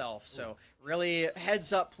himself. So really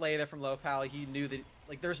heads up play there from Lopali. He knew that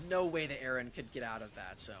like there's no way that Aaron could get out of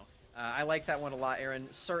that. So I like that one a lot. Aaron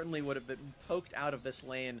certainly would have been poked out of this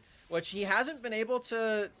lane, which he hasn't been able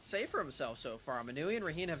to say for himself so far. Minwei and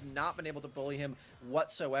Raheen have not been able to bully him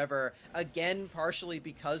whatsoever. Again, partially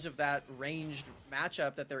because of that ranged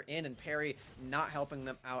matchup that they're in and Perry not helping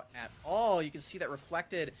them out at all. You can see that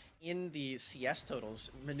reflected in the CS totals.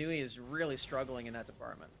 Minwei is really struggling in that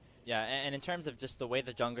department. Yeah, and in terms of just the way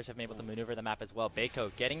the junglers have been able to maneuver the map as well,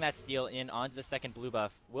 Baco getting that steal in onto the second blue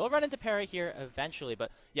buff. Will run into Perry here eventually,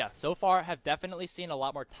 but yeah, so far have definitely seen a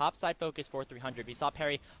lot more topside focus for 300. We saw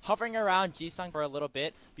Perry hovering around Jisung for a little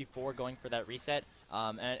bit before going for that reset.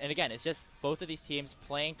 And again, it's just both of these teams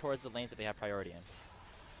playing towards the lanes that they have priority in.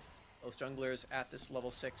 Both junglers at this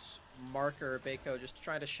level 6 marker. Baco just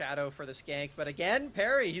trying to shadow for this gank, but again,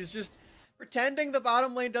 Perry, he's just pretending the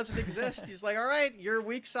bottom lane doesn't exist. He's like, all right, you're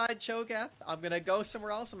weak side Cho'Gath. I'm going to go somewhere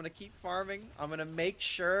else. I'm going to keep farming. I'm going to make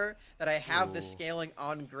sure that I have the scaling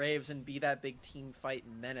on Graves and be that big team fight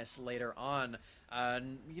menace later on.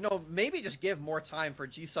 You know, maybe just give more time for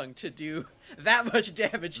Jisung to do that much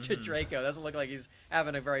damage to Draco. Doesn't look like he's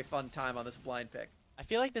having a very fun time on this blind pick. I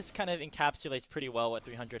feel like this kind of encapsulates pretty well what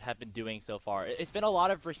 300 have been doing so far. It's been a lot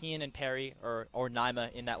of Raheen and Perry, or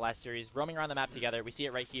Naima in that last series, roaming around the map together. We see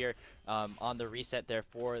it right here on the reset there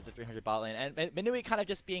for the 300 bot lane. And Minui kind of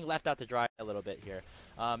just being left out to dry a little bit here.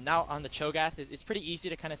 Now on the Cho'Gath, it's pretty easy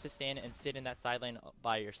to kind of sustain and sit in that side lane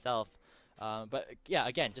by yourself. But yeah,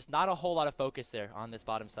 again, just not a whole lot of focus there on this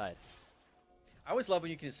bottom side. I always love when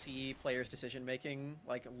you can see players' decision making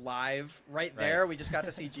like live right there. We just got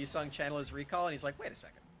to see Jisung channel his recall, and he's like, "Wait a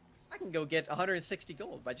second, I can go get 160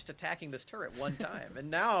 gold by just attacking this turret one time." And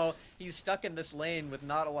now he's stuck in this lane with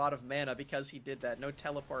not a lot of mana because he did that. No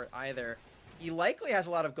teleport either. He likely has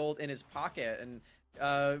a lot of gold in his pocket,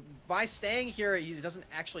 and by staying here, he doesn't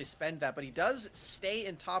actually spend that, but he does stay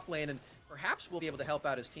in top lane, and perhaps will be able to help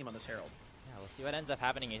out his team on this Herald. We'll see what ends up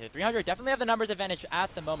happening here. 300 definitely have the numbers advantage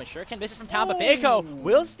at the moment. Shuriken misses from town, but Baco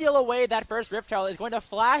will steal away that first Rift Herald. Is going to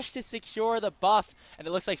flash to secure the buff, and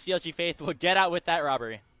it looks like CLG Faith will get out with that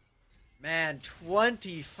robbery. Man,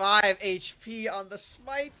 25 HP on the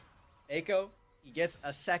smite. Baco, he gets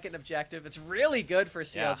a second objective. It's really good for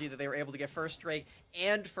CLG that they were able to get first Drake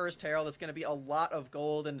and first Herald. It's going to be a lot of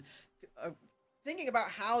gold, and thinking about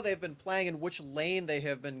how they've been playing and which lane they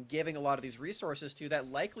have been giving a lot of these resources to,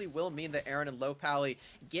 that likely will mean that Aaron and Low Pally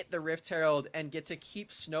get the Rift Herald and get to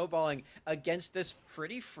keep snowballing against this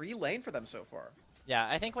pretty free lane for them so far. Yeah,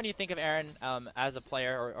 I think when you think of Aaron as a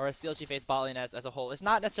player or a CLG Faith bot lane as a whole, it's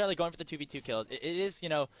not necessarily going for the 2v2 kills. It is, you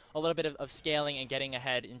know, a little bit of scaling and getting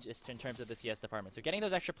ahead in terms of the CS department. So getting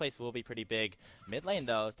those extra plays will be pretty big. Mid lane,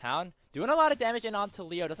 though, Town doing a lot of damage in onto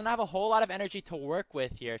Leo. Doesn't have a whole lot of energy to work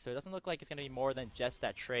with here, so it doesn't look like it's going to be more than just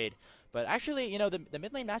that trade. But actually, you know, the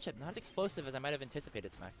mid lane matchup, not as explosive as I might have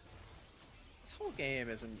anticipated, Smax. This whole game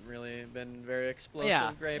hasn't really been very explosive,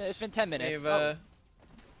 yeah, Grapes. It's been 10 minutes.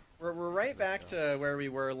 We're right back to where we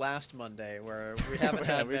were last Monday, where we haven't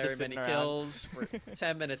had very many kills. We're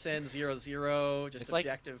 10 minutes in, 0-0, just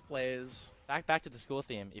objective plays. Back to the school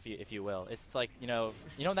theme, if you will. It's like, you know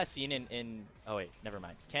that scene in oh wait, never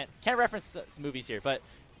mind. Can't reference movies here, but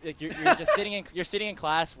you're just sitting in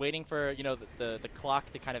class waiting for, you know, the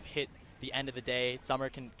clock to kind of hit the end of the day. Summer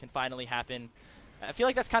can finally happen. I feel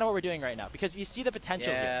like that's kind of what we're doing right now, because you see the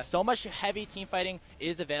potential here. So much heavy team fighting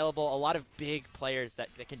is available, a lot of big players that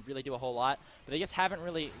can really do a whole lot, but they just haven't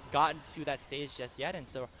really gotten to that stage just yet, and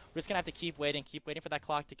so we're just going to have to keep waiting for that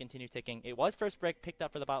clock to continue ticking. It was first break picked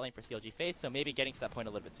up for the bot lane for CLG Faith, so maybe getting to that point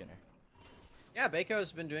a little bit sooner. Yeah,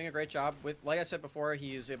 Baco's been doing a great job with, like I said before,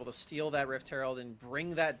 he's able to steal that Rift Herald and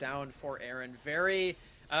bring that down for Aaron.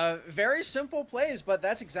 Very simple plays, but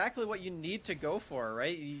that's exactly what you need to go for,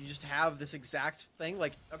 right? You just have this exact thing,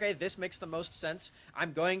 like, okay, this makes the most sense.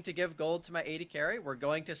 I'm going to give gold to my AD carry. We're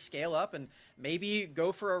going to scale up and maybe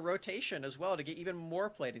go for a rotation as well to get even more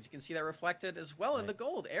played. As you can see that reflected as well in the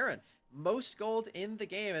gold. Aaron, most gold in the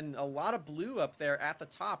game, and a lot of blue up there at the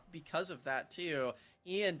top because of that too.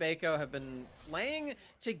 He and Baco have been playing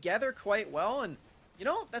together quite well, and you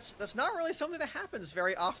know, that's not really something that happens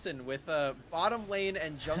very often with bottom lane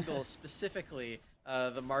and jungle, specifically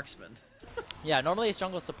the marksman. Yeah, normally it's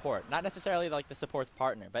jungle support, not necessarily like the support's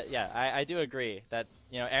partner. But yeah, I do agree that,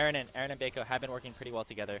 you know, Aaron and Baco have been working pretty well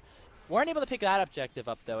together. Weren't able to pick that objective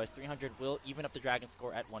up though, as 300 will even up the dragon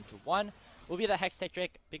score at 1-1. Will be the Hex Tech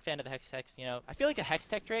Drake. Big fan of the Hex Tech. You know, I feel like the Hex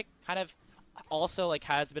Tech Drake kind of also like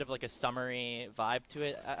has a bit of like a summery vibe to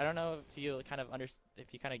it. I don't know if you kind of if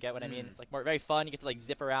you kind of get what I mean. It's like very fun. You get to like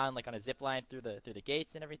zip around like on a zip line through the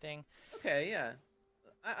gates and everything. Okay, yeah.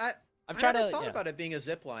 I never thought about it being a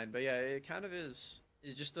zip line, but yeah, it kind of is.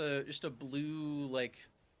 It's just a blue like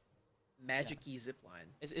magic-y zip line.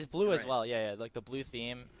 It's blue as well. Yeah, like the blue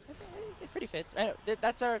theme. It pretty fits.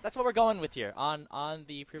 That's what we're going with here on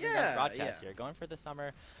the Proving Grounds broadcast here. Going for the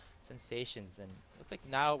summer sensations, and looks like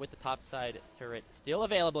now with the top side turret still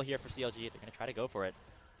available here for CLG, they're going to try to go for it.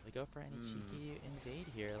 We go for any cheeky invade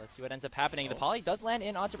here. Let's see what ends up happening. The poly does land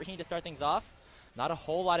in onto Raheen to start things off. Not a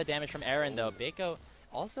whole lot of damage from Aaron though. Baco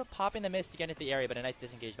also popping the mist to get into the area, but a nice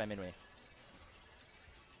disengage by Minway.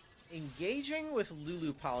 Engaging with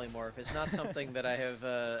Lulu Polymorph is not something that I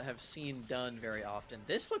have seen done very often.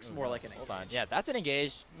 This looks more like an engage. Hold on. Yeah, that's an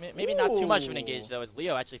engage. Maybe not too much of an engage, though, as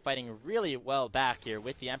Leo actually fighting really well back here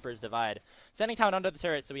with the Emperor's Divide. Sending Town under the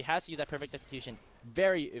turret, so he has to use that perfect execution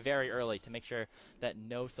very, very early to make sure that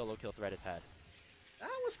no solo kill threat is had. That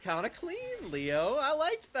was kind of clean, Leo. I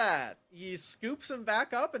liked that. He scoops him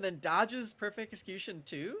back up and then dodges perfect execution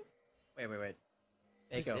too. Wait.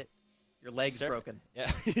 Eiko, your leg's broken.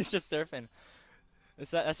 Yeah, he's just surfing.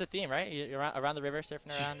 That's the theme, right? You're around the river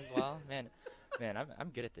surfing around as well. Man, I'm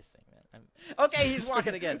good at this thing, man. Okay, he's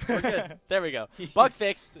walking again. We're good. There we go. Bug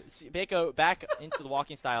fixed. Baeko back into the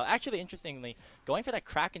walking style. Actually, interestingly, going for that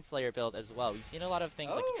Kraken Slayer build as well. We've seen a lot of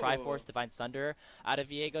things like Triforce, Divine Thunder out of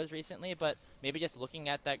Viego's recently, but maybe just looking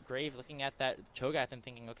at that Graves, looking at that Cho'Gath and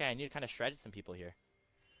thinking, okay, I need to kind of shred some people here.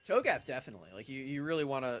 Cho'Gath, definitely. Like, you really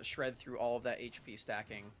want to shred through all of that HP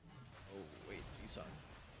stacking. Oh, wait, G-Sun.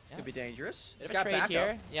 This could be dangerous. He's got backup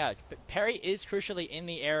here. Yeah, Perry is crucially in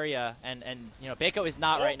the area, and you know, Baeko is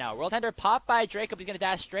not right now. World Tender popped by Draco, but he's going to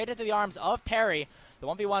dash straight into the arms of Perry. The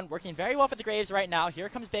 1v1 working very well for the Graves right now. Here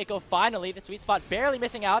comes Baeko finally. The sweet spot barely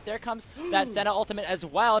missing out. There comes that Senna ultimate as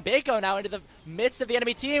well. Baeko now into the midst of the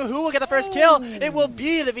enemy team. Who will get the first kill? It will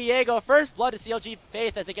be the Viego. First blood to CLG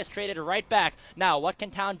Faith as it gets traded right back. Now, what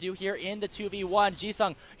can Town do here in the 2v1?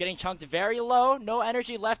 Jisung getting chunked very low. No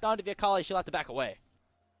energy left onto the Akali. She'll have to back away.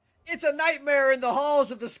 It's a nightmare in the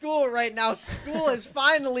halls of the school right now. School has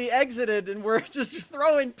finally exited, and we're just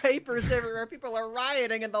throwing papers everywhere. People are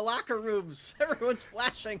rioting in the locker rooms. Everyone's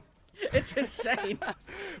flashing. It's insane.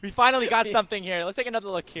 We finally got something here. Let's take another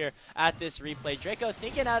look here at this replay. Draco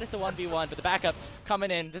thinking out it's a 1v1, but the backup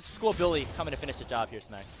coming in. This is School Billy coming to finish the job here,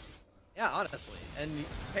 Smack. Yeah, honestly. And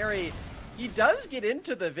Perry, he does get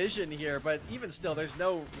into the vision here, but even still, there's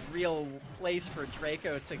no real place for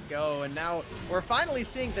Draco to go. And now we're finally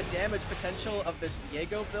seeing the damage potential of this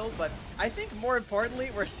Viego build, but I think more importantly,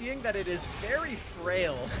 we're seeing that it is very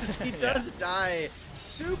frail. He does die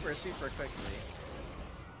super, super quickly.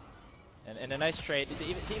 And a nice trade.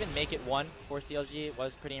 To even make it 1 for CLG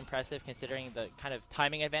was pretty impressive considering the kind of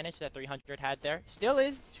timing advantage that 300 had there. Still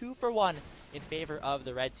is 2 for 1 in favor of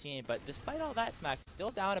the red team, but despite all that, Smack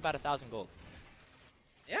still down about 1,000 gold.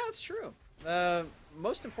 Yeah, that's true. The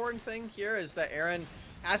most important thing here is that Aaron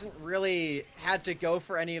hasn't really had to go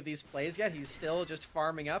for any of these plays yet. He's still just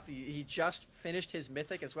farming up. He just finished his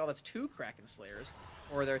mythic as well. That's 2 Kraken Slayers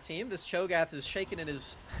for their team. This Cho'Gath is shaking in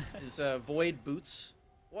his void boots.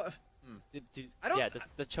 What? I don't. Yeah,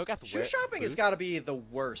 the Cho'Gath shoe shopping has got to be the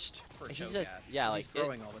worst for Cho'Gath. Yeah, like he's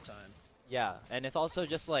growing all the time. Yeah, and it's also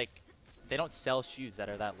just like they don't sell shoes that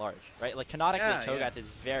are that large, right? Like canonically, Cho'Gath is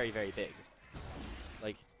very, very big.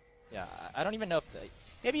 Like, yeah, I don't even know if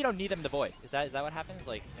maybe you don't need them in the void. Is that what happens?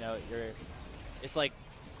 Like, you know, it's like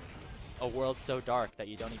a world so dark that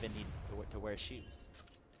you don't even need to wear shoes.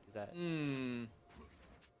 Is that?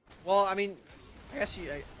 Well, I mean, I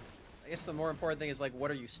guess the more important thing is like,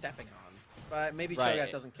 what are you stepping on? But maybe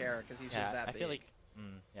Cho'Gath doesn't care because he's just that big. I feel like,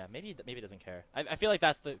 yeah, maybe he doesn't care. I feel like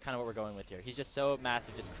that's the kind of what we're going with here. He's just so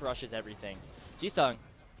massive, just crushes everything. Jisung,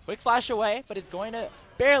 quick flash away, but is going to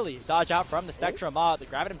barely dodge out from the Spectrum. The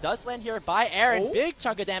Gravitum does land here by Aaron. Big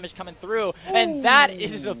chunk of damage coming through, and that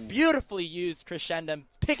is a beautifully used Crescendum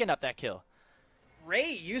picking up that kill.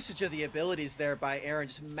 Great usage of the abilities there by Aaron,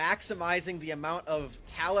 just maximizing the amount of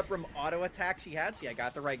Calibrum auto attacks he had. See, I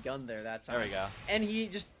got the right gun there that time. There we go. And he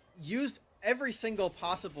just used every single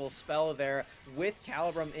possible spell there with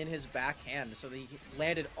Calibrum in his backhand, so that he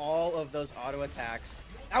landed all of those auto attacks.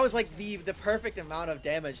 That was like the perfect amount of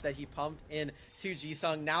damage that he pumped in to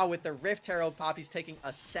Jisung. Now with the Rift Herald pop, he's taking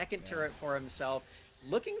a second turret for himself.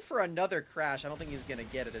 Looking for another crash. I don't think he's going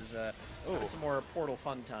to get it as some more Portal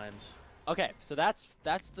fun times. Okay, so that's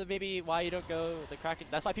the maybe why you don't go the Kraken.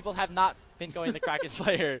 That's why people have not been going the Kraken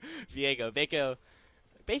Slayer Viego. Baeko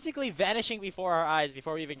basically vanishing before our eyes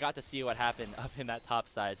before we even got to see what happened up in that top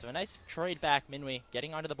side. So a nice trade back, Minwi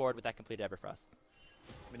getting onto the board with that completed Everfrost.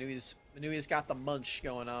 Minui's got the munch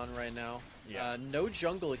going on right now. Yeah. No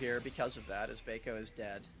jungle here because of that, as Baeko is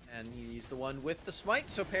dead. And he's the one with the smite,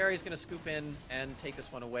 so Perry's going to scoop in and take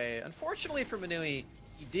this one away. Unfortunately for Minui,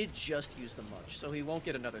 he did just use the munch, so he won't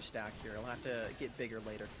get another stack here. He'll have to get bigger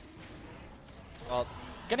later. Well,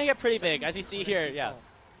 gonna get pretty big, as you see here, yeah.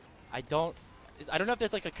 I don't know if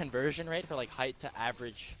there's like a conversion rate for like height to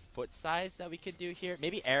average foot size that we could do here.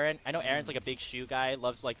 Maybe Aaron. I know Aaron's like a big shoe guy,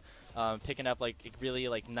 loves like picking up like really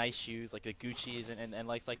like nice shoes, like the Gucci's and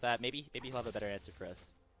likes like that. Maybe he'll have a better answer for us.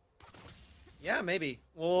 Yeah, maybe.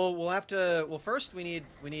 We'll have to. Well, first we need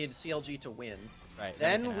CLG to win. Right.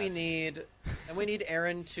 Then we need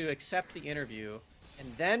Aaron to accept the interview,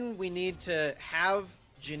 and then we need to have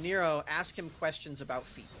Janiro ask him questions about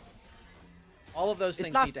feet. All of those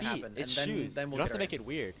things need to happen. It's and shoes. Then we'll you don't have to make it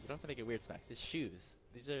weird. You don't have to make it weird, Smacks. It's shoes.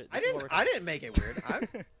 I didn't make it weird.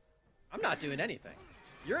 I'm not doing anything.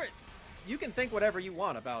 You can think whatever you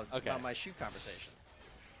want about my shoe conversation.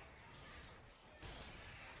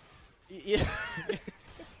 Yeah.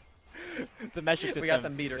 The metric system. We got the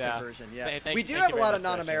meter conversion. Yeah, we do have a lot of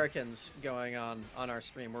non-Americans going on our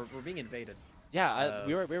stream. We're being invaded. Yeah,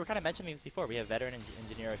 we were kind of mentioning this before. We have veteran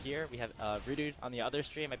engineer here. We have Rudude on the other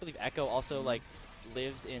stream. I believe Echo also like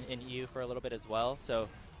lived in EU for a little bit as well. So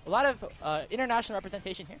a lot of international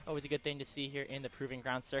representation here. Always a good thing to see here in the Proving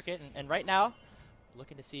Ground circuit. And right now,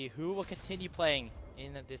 looking to see who will continue playing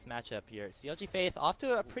in this matchup here. CLG Faith off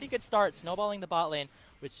to a pretty good start, snowballing the bot lane,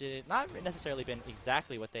 which has not necessarily been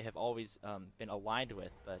exactly what they have always been aligned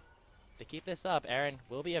with. But to keep this up, Aaron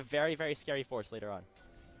will be a very, very scary force later on.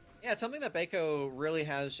 Yeah, it's something that Baco really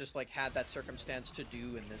has just like had that circumstance to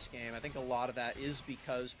do in this game. I think a lot of that is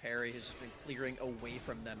because Perry has just been clearing away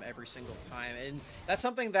from them every single time. And that's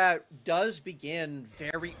something that does begin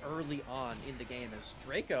very early on in the game as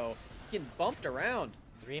Draco getting bumped around.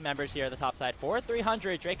 3 members here at the top side for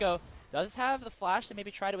 300. Draco does have the flash to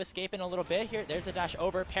maybe try to escape in a little bit here. There's a dash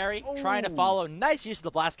over. Perry trying to follow. Nice use of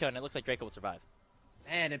the blast cone. And it looks like Draco will survive.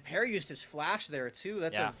 Man, and Perry used his flash there too.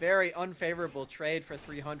 That's a very unfavorable trade for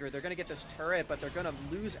 300. They're going to get this turret, but they're going to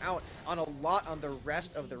lose out on a lot on the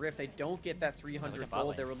rest of the Rift. They don't get that 300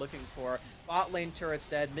 gold they were looking for. Bot lane turret's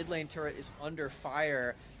dead. Mid lane turret is under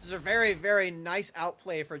fire. This is a very, very nice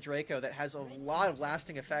outplay for Draco that has a lot of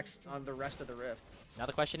lasting effects on the rest of the Rift. Now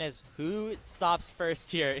the question is, who stops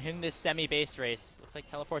first here in this semi-base race? Looks like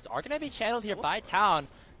teleports are going to be channeled here by Town.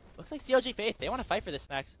 Looks like CLG Faith, they want to fight for this,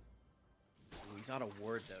 Max. He's on a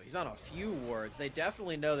ward, though. He's on a few wards. They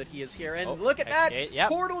definitely know that he is here. And look at that! Yep.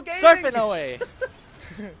 Portal Gaming! Surfing away!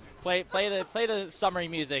 play the summary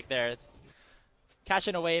music there. It's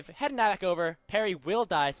catching a wave, heading back over. Perry will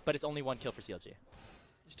die, but it's only 1 kill for CLG.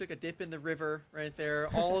 Just took a dip in the river right there,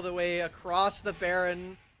 all the way across the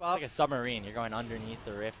Baron. It's like a submarine. You're going underneath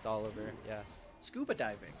the rift all over. Yeah. Scuba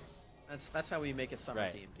diving. That's how we make it summer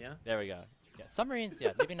themed, yeah? There we go. Yeah. Submarines,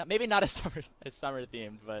 yeah. Maybe not as summer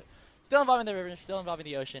themed, but still involving the river, still involving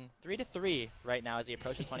the ocean. 3-3 right now as he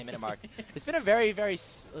approaches the 20-minute mark. It's been a very, very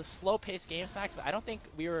slow-paced game, Max, but I don't think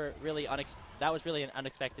we were really that was really an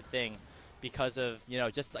unexpected thing because of, you know,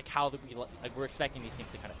 just like how we're expecting these teams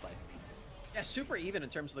to kind of play. Yeah, super even in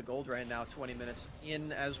terms of the gold right now, 20 minutes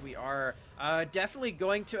in as we are. Definitely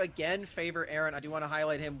going to, again, favor Aaron. I do want to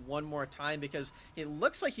highlight him one more time because it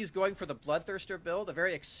looks like he's going for the Bloodthirster build, a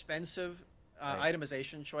very expensive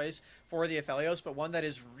itemization choice for the Aphelios, but one that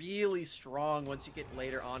is really strong once you get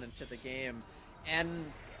later on into the game.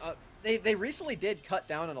 And they recently did cut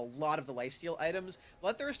down on a lot of the lifesteal items.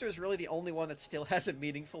 Bloodthirster is really the only one that still has a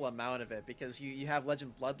meaningful amount of it because you have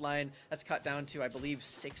Legend Bloodline that's cut down to, I believe,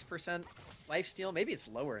 6% lifesteal. Maybe it's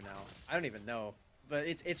lower now. I don't even know. But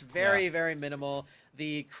it's very, very minimal.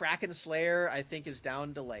 The Kraken Slayer, I think, is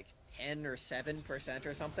down to like 10 or 7%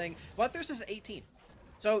 or something. Bloodthirster's 18.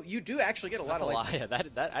 So you do actually get a lot of life. Yeah,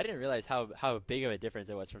 that I didn't realize how big of a difference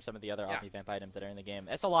it was from some of the other Omni-Vamp items that are in the game.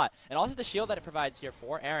 That's a lot. And also the shield that it provides here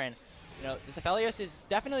for Aaron. You know, this Aphelios is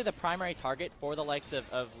definitely the primary target for the likes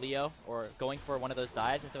of Leo or going for one of those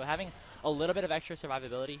dives. And so having a little bit of extra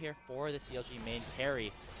survivability here for the CLG main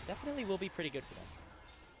carry definitely will be pretty good for them.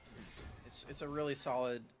 It's a really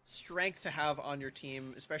solid strength to have on your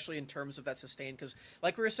team, especially in terms of that sustain, because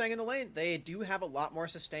like we were saying in the lane, they do have a lot more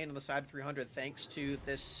sustain on the side of 300 thanks to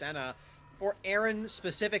this Senna. For Aaron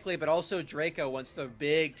specifically, but also Draco, once the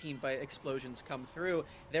big team fight explosions come through,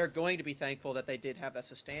 they're going to be thankful that they did have that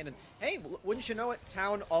sustain. And hey, wouldn't you know it,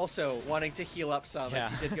 Town also wanting to heal up some as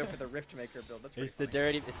he did go for the Riftmaker build. That's it's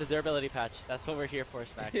the durability patch. That's what we're here for,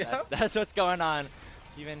 Smack. Yeah. That's what's going on.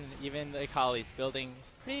 Even the Akali's building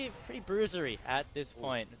pretty bruisery at this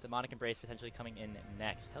point. The Demonic Embrace potentially coming in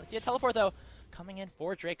next. Let's see a teleport though. Coming in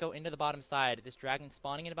for Draco into the bottom side. This dragon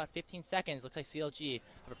spawning in about 15 seconds. Looks like CLG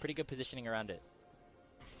have a pretty good positioning around it.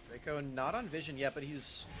 Draco not on vision yet, but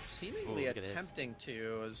he's seemingly attempting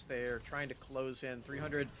to as they're trying to close in.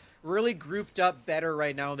 300 really grouped up better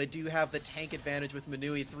right now. They do have the tank advantage with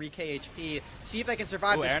Manui, 3k HP. See if they can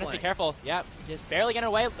survive this Aaron, flank. be careful. Yep, just barely getting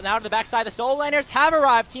away. Now to the backside, the Soul Landers have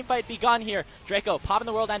arrived. Teamfight begun here. Draco popping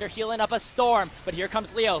the World Ender, healing up a storm. But here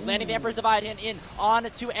comes Leo, landing the Emperor's Divide in on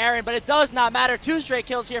to Aaron. But it does not matter. 2 straight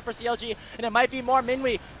kills here for CLG, and it might be more.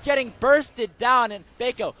 Minwi getting bursted down, and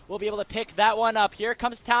Baco will be able to pick that one up. Here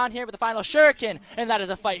comes Town here with the final Shuriken, and that is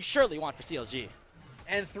a fight surely won for CLG.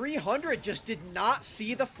 And 300 just did not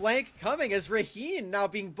see the flank coming as Raheen now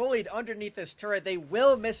being bullied underneath this turret. They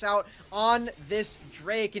will miss out on this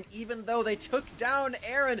Drake. And even though they took down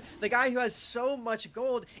Aaron, the guy who has so much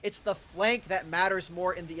gold, it's the flank that matters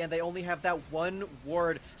more in the end. They only have that one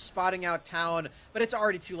ward spotting out Town, but it's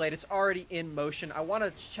already too late. It's already in motion. I want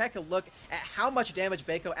to check a look at how much damage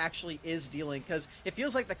Baco actually is dealing, because it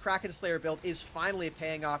feels like the Kraken Slayer build is finally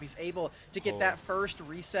paying off. He's able to get that first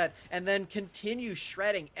reset and then continue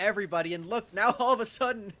shredding everybody. And look, now all of a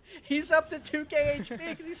sudden, he's up to 2k HP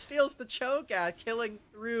because he steals the Cho'Gath, killing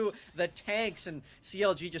through the tanks, and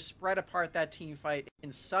CLG just spread apart that team fight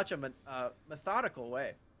in such a methodical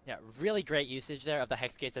way. Yeah, really great usage there of the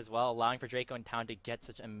Hex Gates as well, allowing for Draco and Town to get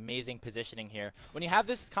such amazing positioning here. When you have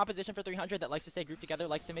this composition for 300 that likes to stay grouped together,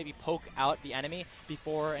 likes to maybe poke out the enemy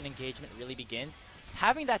before an engagement really begins,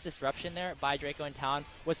 having that disruption there by Draco and Town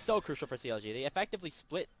was so crucial for CLG. They effectively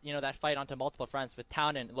split, you know, that fight onto multiple fronts, with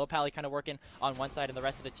Town and Low Pally kind of working on one side and the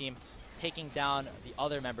rest of the team taking down the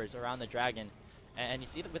other members around the Dragon. And you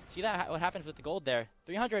see that what happens with the gold there.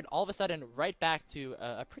 300 all of a sudden right back to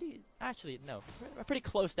a pretty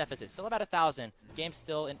close deficit. Still about 1,000. Game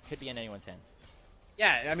still could be in anyone's hands.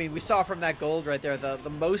 Yeah, I mean, we saw from that gold right there, the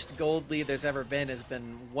most gold lead there's ever been has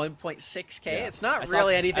been 1.6k. Yeah. It's not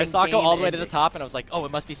really anything. I saw it go all the way to the top, and I was like, oh,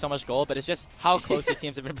 it must be so much gold, but it's just how close these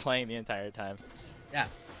teams have been playing the entire time. Yeah,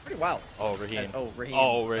 pretty wild. Oh, Raheen. Raheen.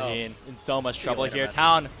 Oh, Raheen. In so much trouble here.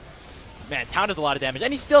 Town. Man, Town does a lot of damage,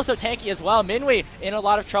 and he's still so tanky as well. Minwei in a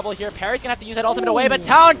lot of trouble here. Parry's going to have to use that ultimate away, but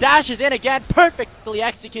Town dashes in again. Perfectly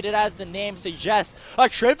executed, as the name suggests. A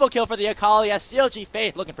triple kill for the Akali as CLG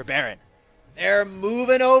Faith looking for Baron. They're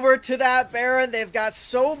moving over to that Baron. They've got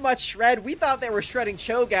so much shred. We thought they were shredding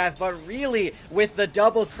Cho'Gath, but really, with the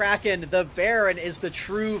double Kraken, the Baron is the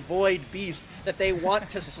true Void Beast that they want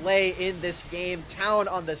to slay in this game. Town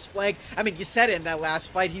on this flank. I mean, you said it in that last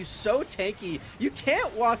fight. He's so tanky. You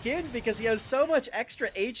can't walk in because he has so much extra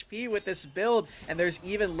HP with this build, and there's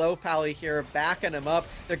even Low Pally here backing him up.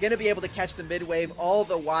 They're going to be able to catch the mid-wave all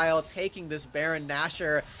the while taking this Baron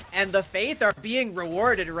Nashor, and the Faith are being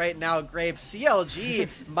rewarded right now, Graves. CLG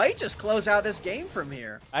might just close out this game from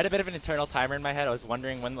here. I had a bit of an internal timer in my head. I was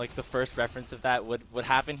wondering when like the first reference of that would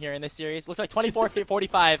happen here in this series. Looks like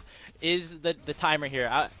 24:45 is the timer here.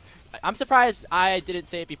 I'm surprised I didn't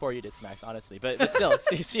say it before you did, Smax, honestly. But still,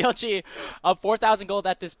 CLG up 4,000 gold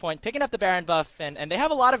at this point, picking up the Baron buff, and they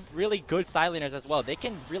have a lot of really good side laners as well. They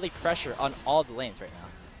can really pressure on all the lanes right now.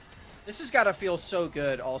 This has got to feel so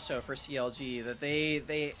good also for CLG that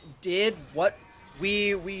they did what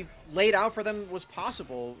we laid out for them was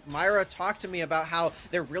possible. Myra talked to me about how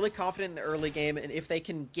they're really confident in the early game, and if they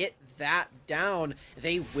can get that down,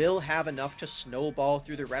 they will have enough to snowball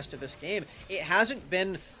through the rest of this game. It hasn't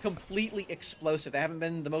been completely explosive. They haven't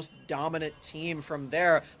been the most dominant team from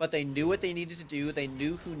there, but they knew what they needed to do. They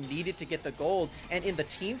knew who needed to get the gold, and in the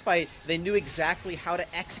team fight, they knew exactly how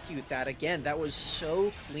to execute that. Again, that was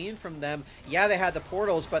so clean from them. Yeah, they had the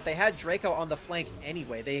portals, but they had Draco on the flank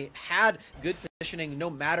anyway. They had good positioning no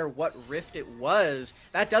matter what rift it was.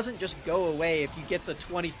 That doesn't just go away if you get the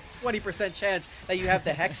 20% chance that you have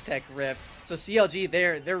the Hextech rift. So CLG,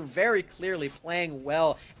 they're very clearly playing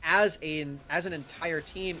well as an entire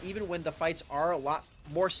team, even when the fights are a lot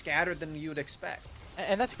more scattered than you would expect.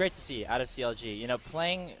 And that's great to see out of CLG. You know,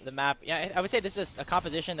 playing the map, yeah, I would say this is a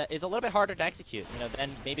composition that is a little bit harder to execute, you know, than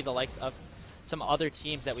maybe the likes of some other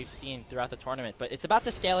teams that we've seen throughout the tournament. But it's about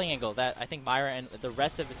the scaling angle that I think Myra and the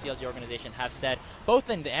rest of the CLG organization have said, both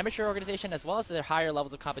in the amateur organization as well as their higher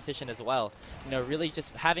levels of competition as well. You know, really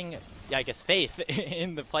just having, yeah, I guess, faith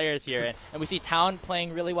in the players here. And we see Town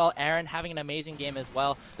playing really well, Aaron having an amazing game as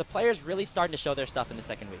well. The players really starting to show their stuff in the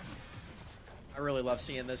second week. I really love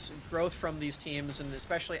seeing this growth from these teams, and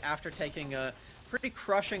especially after taking a pretty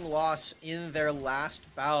crushing loss in their last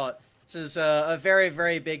bout. This is a very,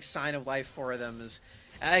 very big sign of life for them. Is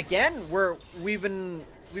again, we've been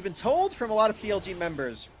told from a lot of CLG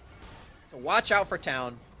members to watch out for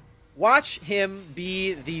Town, watch him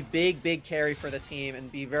be the big carry for the team,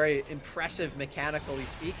 and be very impressive mechanically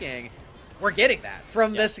speaking. We're getting that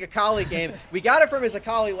from this Akali game. We got it from his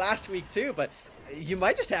Akali last week too, but you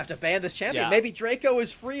might just have to ban this champion. Yeah. Maybe Draco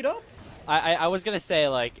is freed up. I was going to say,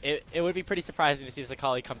 like, it would be pretty surprising to see this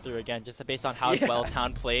Akali come through again, just based on how well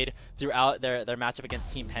Town played throughout their matchup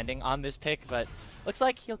against Team Pending on this pick. But looks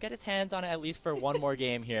like he'll get his hands on it at least for one more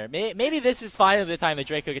game here. Maybe this is finally the time that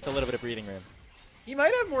Draco gets a little bit of breathing room. He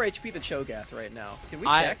might have more HP than Cho'Gath right now. Can we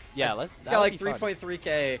check? Yeah, let's. He's got like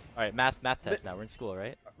 3.3k. All right, math test now. We're in school,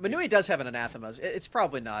 right? Minwei does have an Anathemas. It's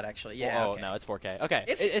probably not, actually. Yeah. Oh, no, it's 4k. Okay.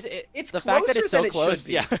 It's the fact that it's so close.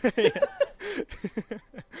 Yeah.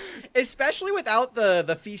 Especially without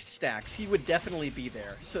the feast stacks, he would definitely be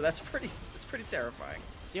there. So that's pretty terrifying.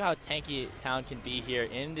 See how tanky Town can be here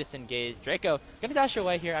in this engage. Draco gonna dash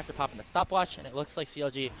away here after popping the stopwatch, and it looks like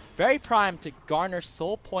CLG very primed to garner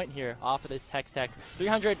soul point here off of this Hextech.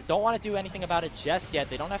 300 don't want to do anything about it just yet.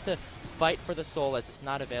 They don't have to fight for the soul as it's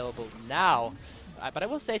not available now. But I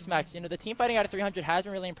will say, Smacks, the team fighting out of 300 has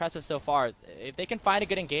been really impressive so far. If they can find a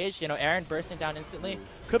good engage, Aaron bursting down instantly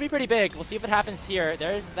could be pretty big. We'll see if it happens here.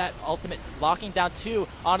 There's that ultimate locking down 2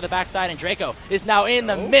 onto the backside, and Draco is now in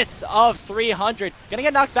the midst of 300. Gonna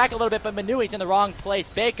get knocked back a little bit, but Manui's in the wrong place.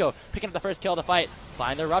 Baco picking up the first kill of the fight.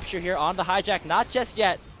 Find the rupture here on the hijack. Not just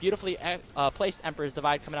yet. Beautifully placed Emperor's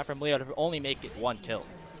Divide coming out from Leo to only make it 1 kill.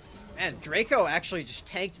 And Draco actually just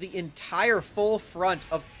tanked the entire full front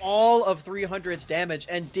of all of 300's damage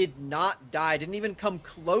and did not die. Didn't even come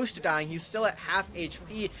close to dying. He's still at half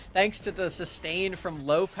HP thanks to the sustain from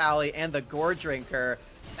Low Pally and the Gore Drinker.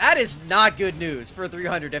 That is not good news for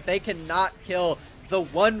 300 if they cannot kill the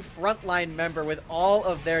one frontline member with all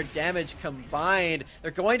of their damage combined. They're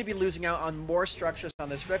going to be losing out on more structures on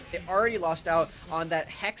this Rift. They already lost out on that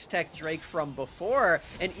Hextech Drake from before,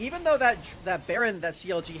 and even though that Baron that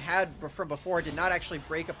CLG had from before did not actually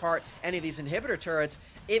break apart any of these inhibitor turrets,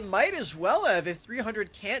 it might as well have if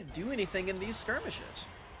 300 can't do anything in these skirmishes.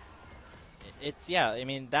 Yeah, I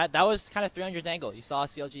mean, that was kind of 300's angle. You saw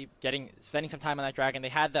CLG spending some time on that dragon. They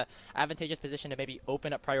had the advantageous position to maybe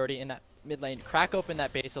open up priority in that mid lane, crack open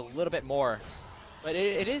that base a little bit more. But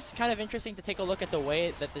it is kind of interesting to take a look at the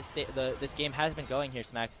way that this game has been going here,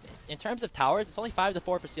 Smacks. In terms of towers, it's only 5-4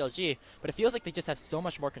 for CLG, but it feels like they just have so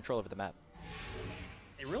much more control over the map.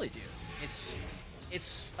 They really do.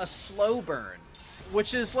 It's a slow burn,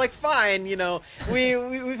 which is like fine,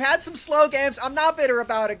 we've had some slow games. I'm not bitter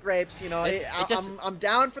about it, Grapes. I'm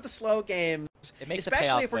down for the slow games. It makes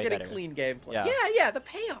especially if we're getting better. clean gameplay. Yeah, the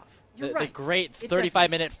payoff. You're the right. great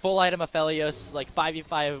 35-minute full item Aphelios, like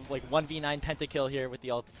 5v5, like 1v9 pentakill here with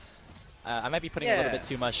the ult. I might be putting a little bit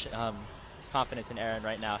too much confidence in Aaron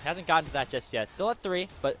right now. Hasn't gotten to that just yet. Still at 3,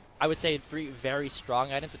 but I would say 3 very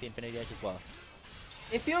strong items with the Infinity Edge as well.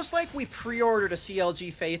 It feels like we pre-ordered a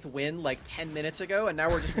CLG Faith win like 10 minutes ago, and now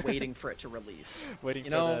we're just waiting for it to release. Waiting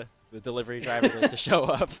for the delivery driver to show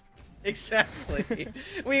up. Exactly.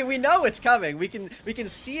 we know it's coming. We can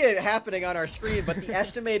see it happening on our screen, but the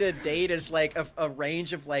estimated date is like a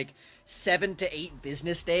range of like 7 to 8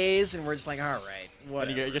 business days, and we're just like, all right,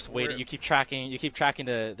 whatever. You're just waiting. You keep tracking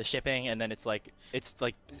the shipping, and then it's like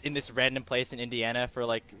in this random place in Indiana for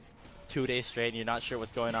like 2 days straight, and you're not sure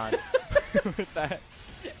what's going on with that.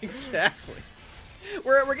 Exactly.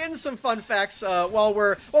 We're getting some fun facts while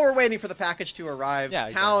we're waiting for the package to arrive. Yeah,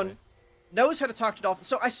 Town exactly. knows how to talk to dolphins.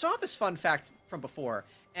 So I saw this fun fact from before,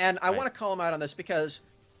 and I want to call him out on this because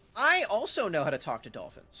I also know how to talk to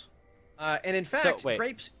dolphins. And in fact,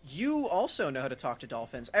 Grapes, you also know how to talk to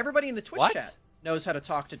dolphins. Everybody in the Twitch chat knows how to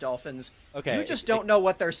talk to dolphins. Okay. You just don't know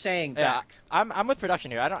what they're saying back. I'm with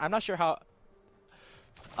production here. I'm not sure how.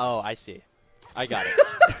 Oh, I see. I got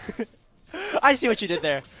it. I see what you did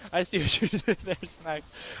there. Smack.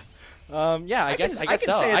 Yeah, I guess so. I can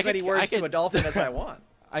say as many words to a dolphin as I want.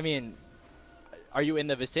 I mean, are you in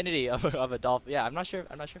the vicinity of a dolphin? Yeah, I'm not sure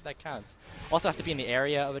if that counts. Also have to be in the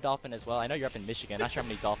area of a dolphin as well. I know you're up in Michigan. Not sure how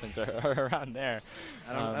many dolphins are around there.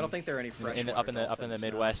 I don't think there are any fresh up in the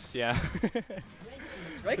Midwest. Yeah.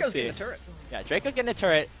 Draco's getting a turret. Yeah, Draco's getting a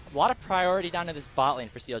turret. A lot of priority down in this bot lane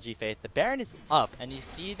for CLG Faith. The Baron is up, and you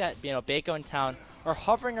see that Baco and Town are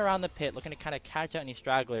hovering around the pit, looking to kind of catch out any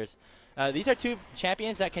stragglers. These are 2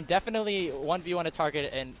 champions that can definitely 1v1 a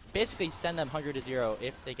target and basically send them 100-0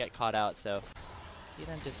 if they get caught out. So see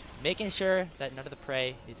them just making sure that none of the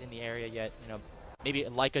prey is in the area yet. Maybe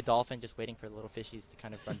like a dolphin, just waiting for little fishies to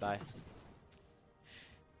kind of run by.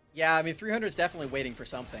 Yeah, I mean, 300 is definitely waiting for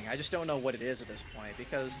something. I just don't know what it is at this point,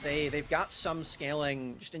 because they've got some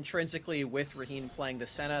scaling just intrinsically with Raheen playing the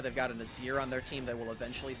Senna. They've got an Azir on their team that will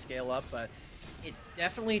eventually scale up, but it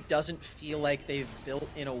definitely doesn't feel like they've built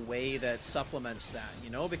in a way that supplements that,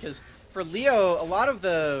 because for Leo, a lot of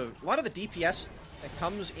the DPS that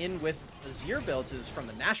comes in with Azir builds is from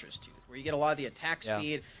the Nashor's Tooth, where you get a lot of the attack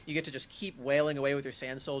speed, you get to just keep wailing away with your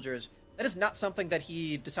Sand Soldiers. That is not something that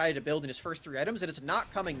he decided to build in his first 3 items, and it's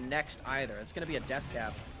not coming next either. It's going to be a death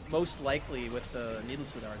cap, most likely with the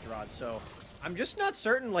Needless Rod. So I'm just not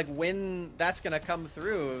certain when that's going to come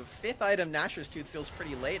through. 5th item, Nashor's Tooth, feels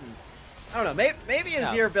pretty late, and I don't know, maybe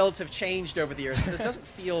Azir builds have changed over the years, but this doesn't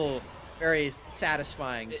feel very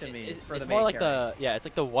satisfying to me. It's more like it's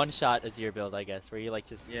like the one-shot Azir build, I guess, where you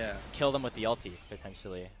just kill them with the ulti,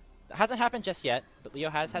 potentially. It hasn't happened just yet, but Leo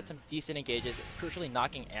has had some decent engages, crucially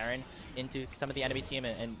knocking Aaron into some of the enemy team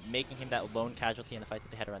and making him that lone casualty in the fight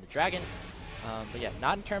that they had around the dragon. But yeah,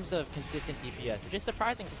 not in terms of consistent DPS, which is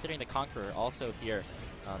surprising considering the Conqueror also here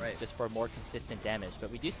just for more consistent damage.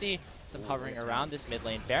 But we do see some hovering around this mid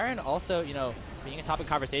lane. Baron also, you know, being a topic of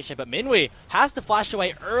conversation, but Minwi has to flash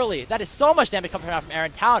away early. That is so much damage coming out from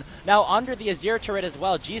Aaron Town. Now under the Azir turret as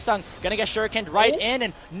well. Jisung gonna get shurikened right in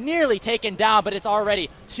and nearly taken down, but it's already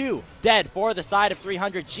 2 dead for the side of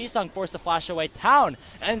 300. Jisung forced to flash away. Town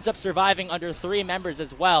ends up surviving under 3 members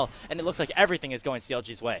as well, and it looks like everything is going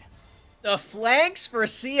CLG's way. The flanks for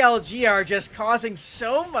CLG are just causing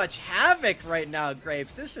so much havoc right now,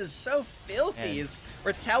 Grapes. This is so filthy.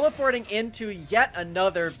 We're teleporting into yet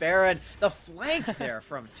another Baron. The flank there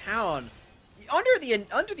from Town. Under the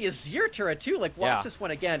Azir turret too, like watch this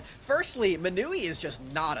one again. Firstly, Minui is just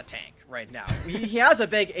not a tank right now. He has a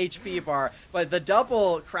big HP bar, but the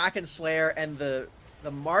double Kraken Slayer and the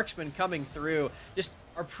marksman coming through just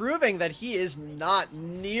are proving that he is not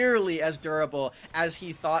nearly as durable as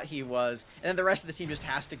he thought he was. And then the rest of the team just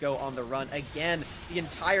has to go on the run. Again, the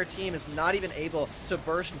entire team is not even able to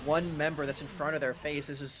burst one member that's in front of their face.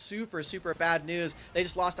 This is super, super bad news. They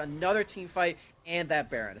just lost another team fight and that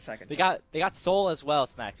Baron a second time. They got Soul as well,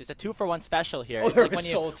 Smax. It's a 2-for-1 special here. Oh, it's there like was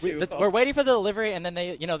Soul too. We're waiting for the delivery, and then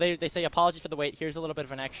they say apologies for the wait. Here's a little bit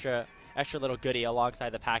of an extra little goodie alongside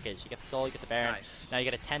the package. You get the Soul, you get the Baron. Nice. Now you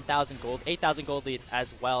get a 10,000 gold, 8,000 gold lead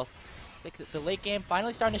as well. Like the late game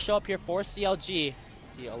finally starting to show up here for CLG.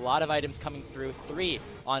 See a lot of items coming through. 3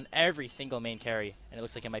 on every single main carry, and it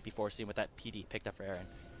looks like it might be 4 soon with that PD picked up for Aaron.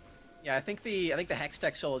 Yeah, I think the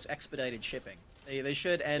Hextech Soul is expedited shipping. They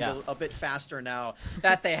should end a bit faster now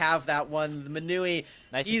that they have that one. Minui,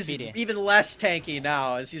 nice, he's even less tanky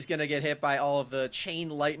now as he's going to get hit by all of the chain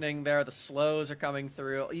lightning there. The slows are coming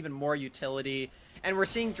through, even more utility. And we're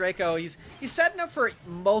seeing Draco, he's setting up for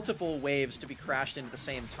multiple waves to be crashed into the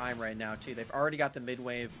same time right now, too. They've already got the mid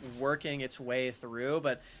wave working its way through,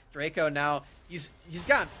 but Draco now, he's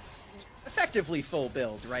got effectively full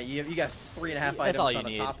build, right? You got 3.5 items on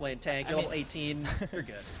a top lane tank. You're level 18, you're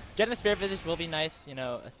good. Getting the Spirit Visage will be nice, you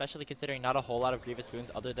know, especially considering not a whole lot of Grievous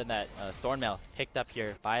wounds other than that Thornmail picked up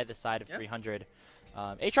here by the side of 300.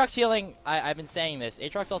 Aatrox's healing, I've been saying this,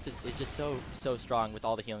 Aatrox's ult is just so strong with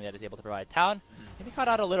all the healing that it's able to provide. Town, maybe caught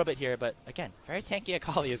out a little bit here, but again, very tanky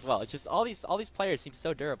Akali as well. It's just all these players seem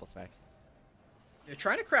so durable, Smax. They're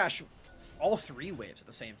trying to crash all 3 waves at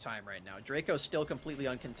the same time right now. Draco's still completely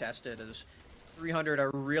uncontested as 300 are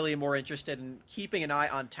really more interested in keeping an eye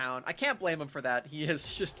on Town. I can't blame him for that. He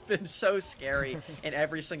has just been so scary in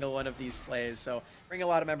every single one of these plays. So bring a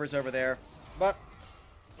lot of members over there. But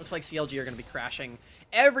looks like CLG are going to be crashing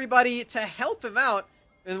everybody to help him out.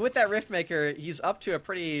 And with that Riftmaker, he's up to a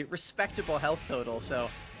pretty respectable health total. So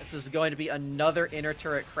this is going to be another inner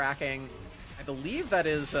turret cracking. I believe that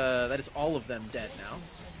is all of them dead now.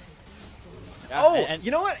 Yeah,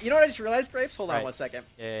 you know what? You know what I just realized, Grapes? Hold on 1 second.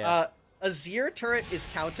 Azir turret is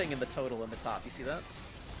counting in the total in the top. You see that?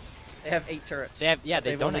 They have 8 turrets.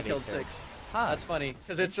 They've only killed 6. Huh. That's funny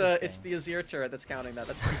because it's the Azir turret that's counting that.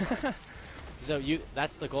 That's pretty fun. So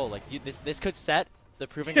that's the goal. Like this could set the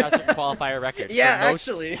Proving Grounds Qualifier record. Yeah, for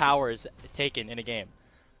most towers taken in a game.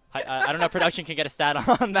 I don't know if production can get a stat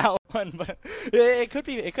on that one, but it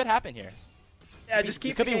could happen here. Yeah, just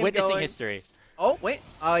keep. It could be witnessing history. Oh wait.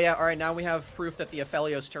 Oh yeah. All right. Now we have proof that the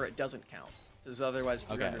Aphelios turret doesn't count. Because otherwise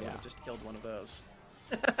 300 would have just killed one of those.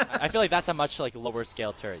 I feel like that's a much lower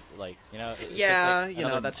scale turret. Like, you know. Yeah, like you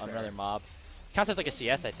know, that's another fair. mob. Counts as like a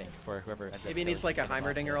CS, I think, for whoever. Maybe it needs like a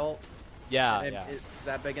Heimerdinger ult. Yeah, Is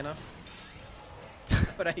that big enough?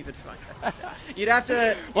 But I even find that. You'd have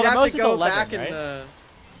to. Well, you'd have to go 11, back right? in the.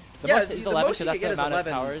 The most is 11, so that's the amount of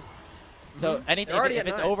towers. So anything, if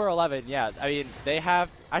it's 9. over 11, yeah, I mean, they have,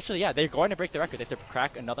 actually, yeah, they're going to break the record. They have to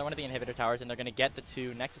crack another one of the inhibitor towers, and they're going to get the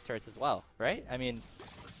 2 Nexus turrets as well, right? I mean,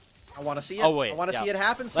 I want to see it. Oh, wait, I want to see it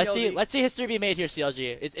happen, CLG. Let's see history be made here,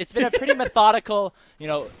 CLG. It's been a pretty methodical, you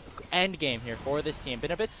know, end game here for this team.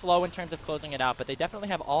 Been a bit slow in terms of closing it out, but they definitely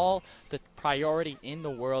have all the priority in the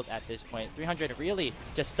world at this point. 300 really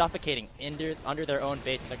just suffocating under their own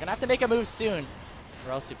base. They're going to have to make a move soon,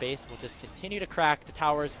 or else the base will just continue to crack. The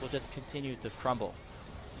towers will just continue to crumble.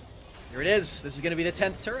 Here it is. This is going to be the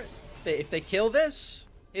 10th turret. If they kill this,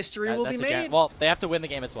 history will be made. Well, they have to win the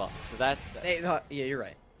game as well. So yeah, you're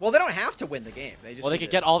right. Well, they don't have to win the game. They just they could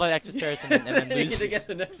get all the Nexus turrets and then lose. to get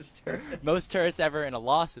the Nexus turret. Most turrets ever in a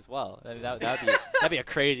loss as well. I mean, that'd be a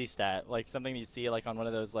crazy stat. Like something you see like on one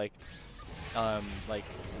of those like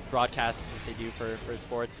broadcasts that they do for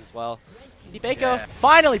sports as well. Bako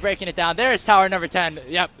finally breaking it down. There's tower number 10.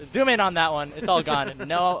 Yep, zoom in on that one. It's all gone.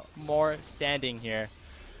 No more standing here.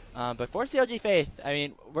 But for CLG Faith, I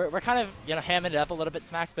mean, we're kind of, you know, hamming it up a little bit,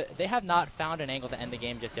 Smacks, but they have not found an angle to end the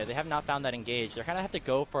game just yet. They have not found that engage. They're kind of have to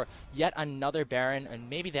go for yet another Baron and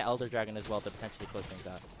maybe the Elder Dragon as well to potentially close things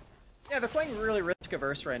out. Yeah, they're playing really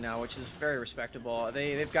risk-averse right now, which is very respectable.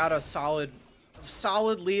 They've got a solid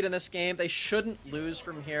lead in this game. They shouldn't lose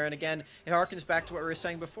from here. And again, it harkens back to what we were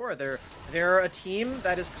saying before. They're a team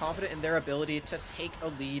that is confident in their ability to take a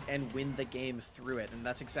lead and win the game through it. And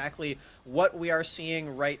that's exactly what we are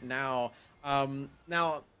seeing right now.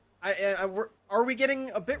 Now, are we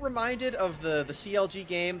getting a bit reminded of the CLG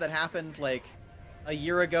game that happened like a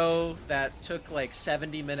year ago that took like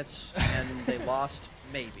 70 minutes and they lost?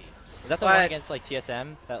 Maybe. Was that the one against like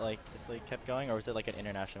TSM that like just like kept going, or was it like an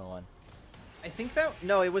international one? I think that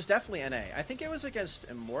no, it was definitely NA. I think it was against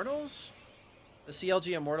Immortals, the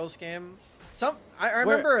CLG Immortals game. I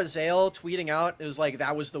remember Azale tweeting out, it was like,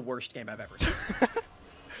 that was the worst game I've ever seen.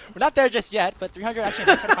 We're not there just yet, but 300 actually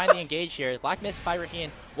not going to find the engage here. Black Mist by Raheen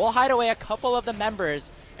will hide away a couple of the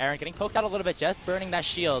members. Aaron getting poked out a little bit, just burning that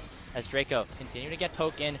shield as Draco continue to get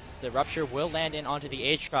poked in. The Rupture will land in onto the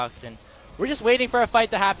Aatrox, and we're just waiting for a fight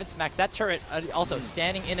to happen, Smacks. That turret also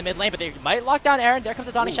standing in the mid lane, but they might lock down Aaron. There comes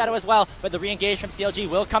the Dawning Shadow as well, but the re-engage from CLG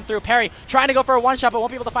will come through. Perry trying to go for a one-shot, but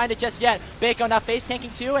won't be able to find it just yet. Bako now face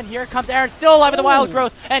tanking too, and here comes Aaron, still alive with the Wild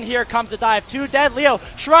Growth, and here comes the dive. Too dead. Leo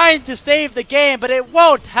trying to save the game, but it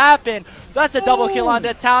won't happen. That's a double kill on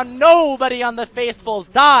the town. Nobody on the Faithful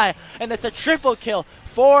die, and it's a triple kill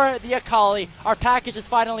for the Akali. Our package has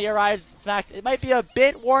finally arrived, Smacks. It might be a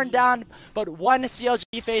bit worn down, but one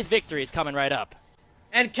CLG Faith victory is coming right up.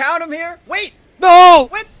 And count them here. Wait! No!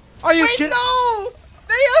 Wait! Are you Wait, kidding? no!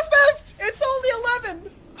 They FF'd! It's only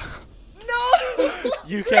 11! No!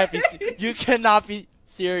 You can't be. You cannot be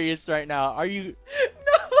serious right now. Are you?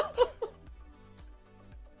 No!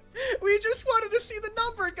 We just wanted to see the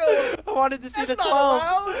number go. I wanted to see That's the not 12.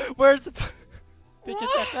 allowed. Where's the? They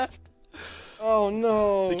just FF'd. Oh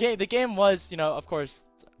no! The game was, you know, of course,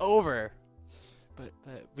 over. But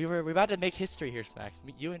we were about to make history here, Smacks.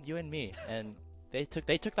 You and me, and they took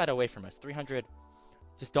that away from us. 300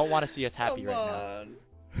 just don't want to see us happy right now.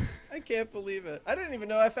 I can't believe it. I didn't even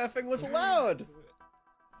know FFing was allowed.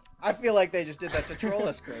 I feel like they just did that to troll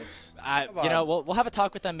us, Grapes. You know, we'll have a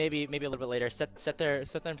talk with them maybe a little bit later. Set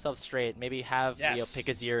themselves straight. Maybe have Leo pick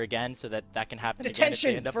a Zero again so that can happen.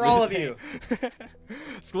 Detention again for all of you.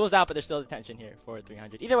 School's out, but there's still detention here for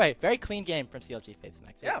 300. Either way, very clean game from CLG Faith,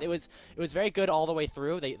 Max. Yeah. It was very good all the way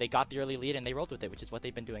through. They got the early lead and they rolled with it, which is what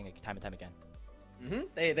they've been doing time and time again.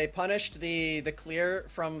 They punished the clear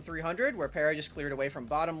from 300, where Perry just cleared away from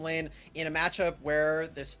bottom lane in a matchup where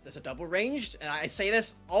there's a double ranged, and I say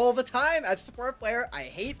this all the time as a support player. I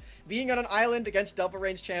hate being on an island against double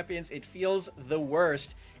ranged champions. It feels the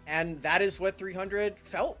worst. And that is what 300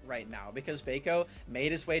 felt right now, because Bako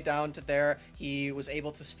made his way down to there. He was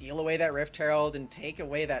able to steal away that Rift Herald and take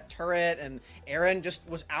away that turret, and Aaron just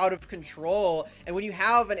was out of control. And when you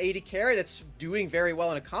have an AD carry that's doing very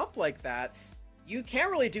well in a comp like that, you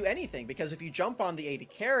can't really do anything, because if you jump on the AD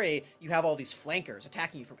carry, you have all these flankers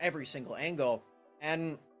attacking you from every single angle.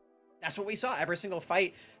 And that's what we saw. Every single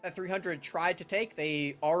fight that 300 tried to take,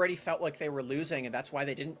 they already felt like they were losing, and that's why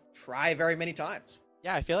they didn't try very many times.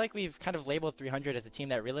 Yeah, I feel like we've kind of labeled 300 as a team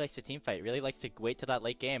that really likes to team fight, really likes to wait to that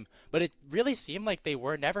late game. But it really seemed like they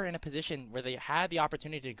were never in a position where they had the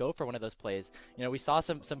opportunity to go for one of those plays. You know, we saw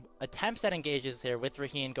some attempts at engages here with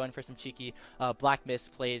Raheen going for some cheeky Black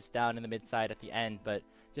Mist plays down in the mid side at the end, but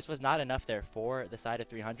just was not enough there for the side of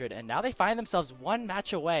 300. And now they find themselves one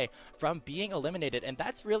match away from being eliminated. And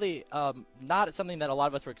that's really not something that a lot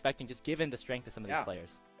of us were expecting, just given the strength of some of these players.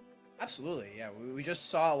 Absolutely, yeah. We just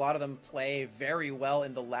saw a lot of them play very well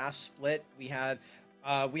in the last split. We had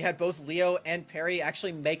both Leo and Perry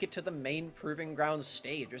actually make it to the main Proving Grounds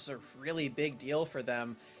stage. It's a really big deal for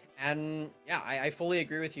them. And yeah, I fully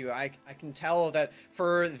agree with you. I can tell that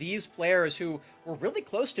for these players who were really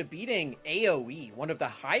close to beating AOE, one of the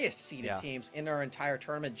highest seeded teams in our entire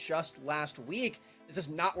tournament just last week, this is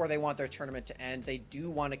not where they want their tournament to end. They do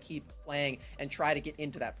want to keep playing and try to get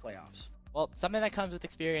into that playoffs. Well, something that comes with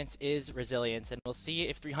experience is resilience, and we'll see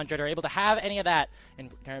if 300 are able to have any of that in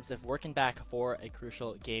terms of working back for a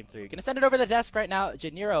crucial Game 3. Gonna send it over the desk right now.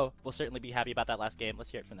 Janiro will certainly be happy about that last game.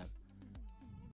 Let's hear it from them.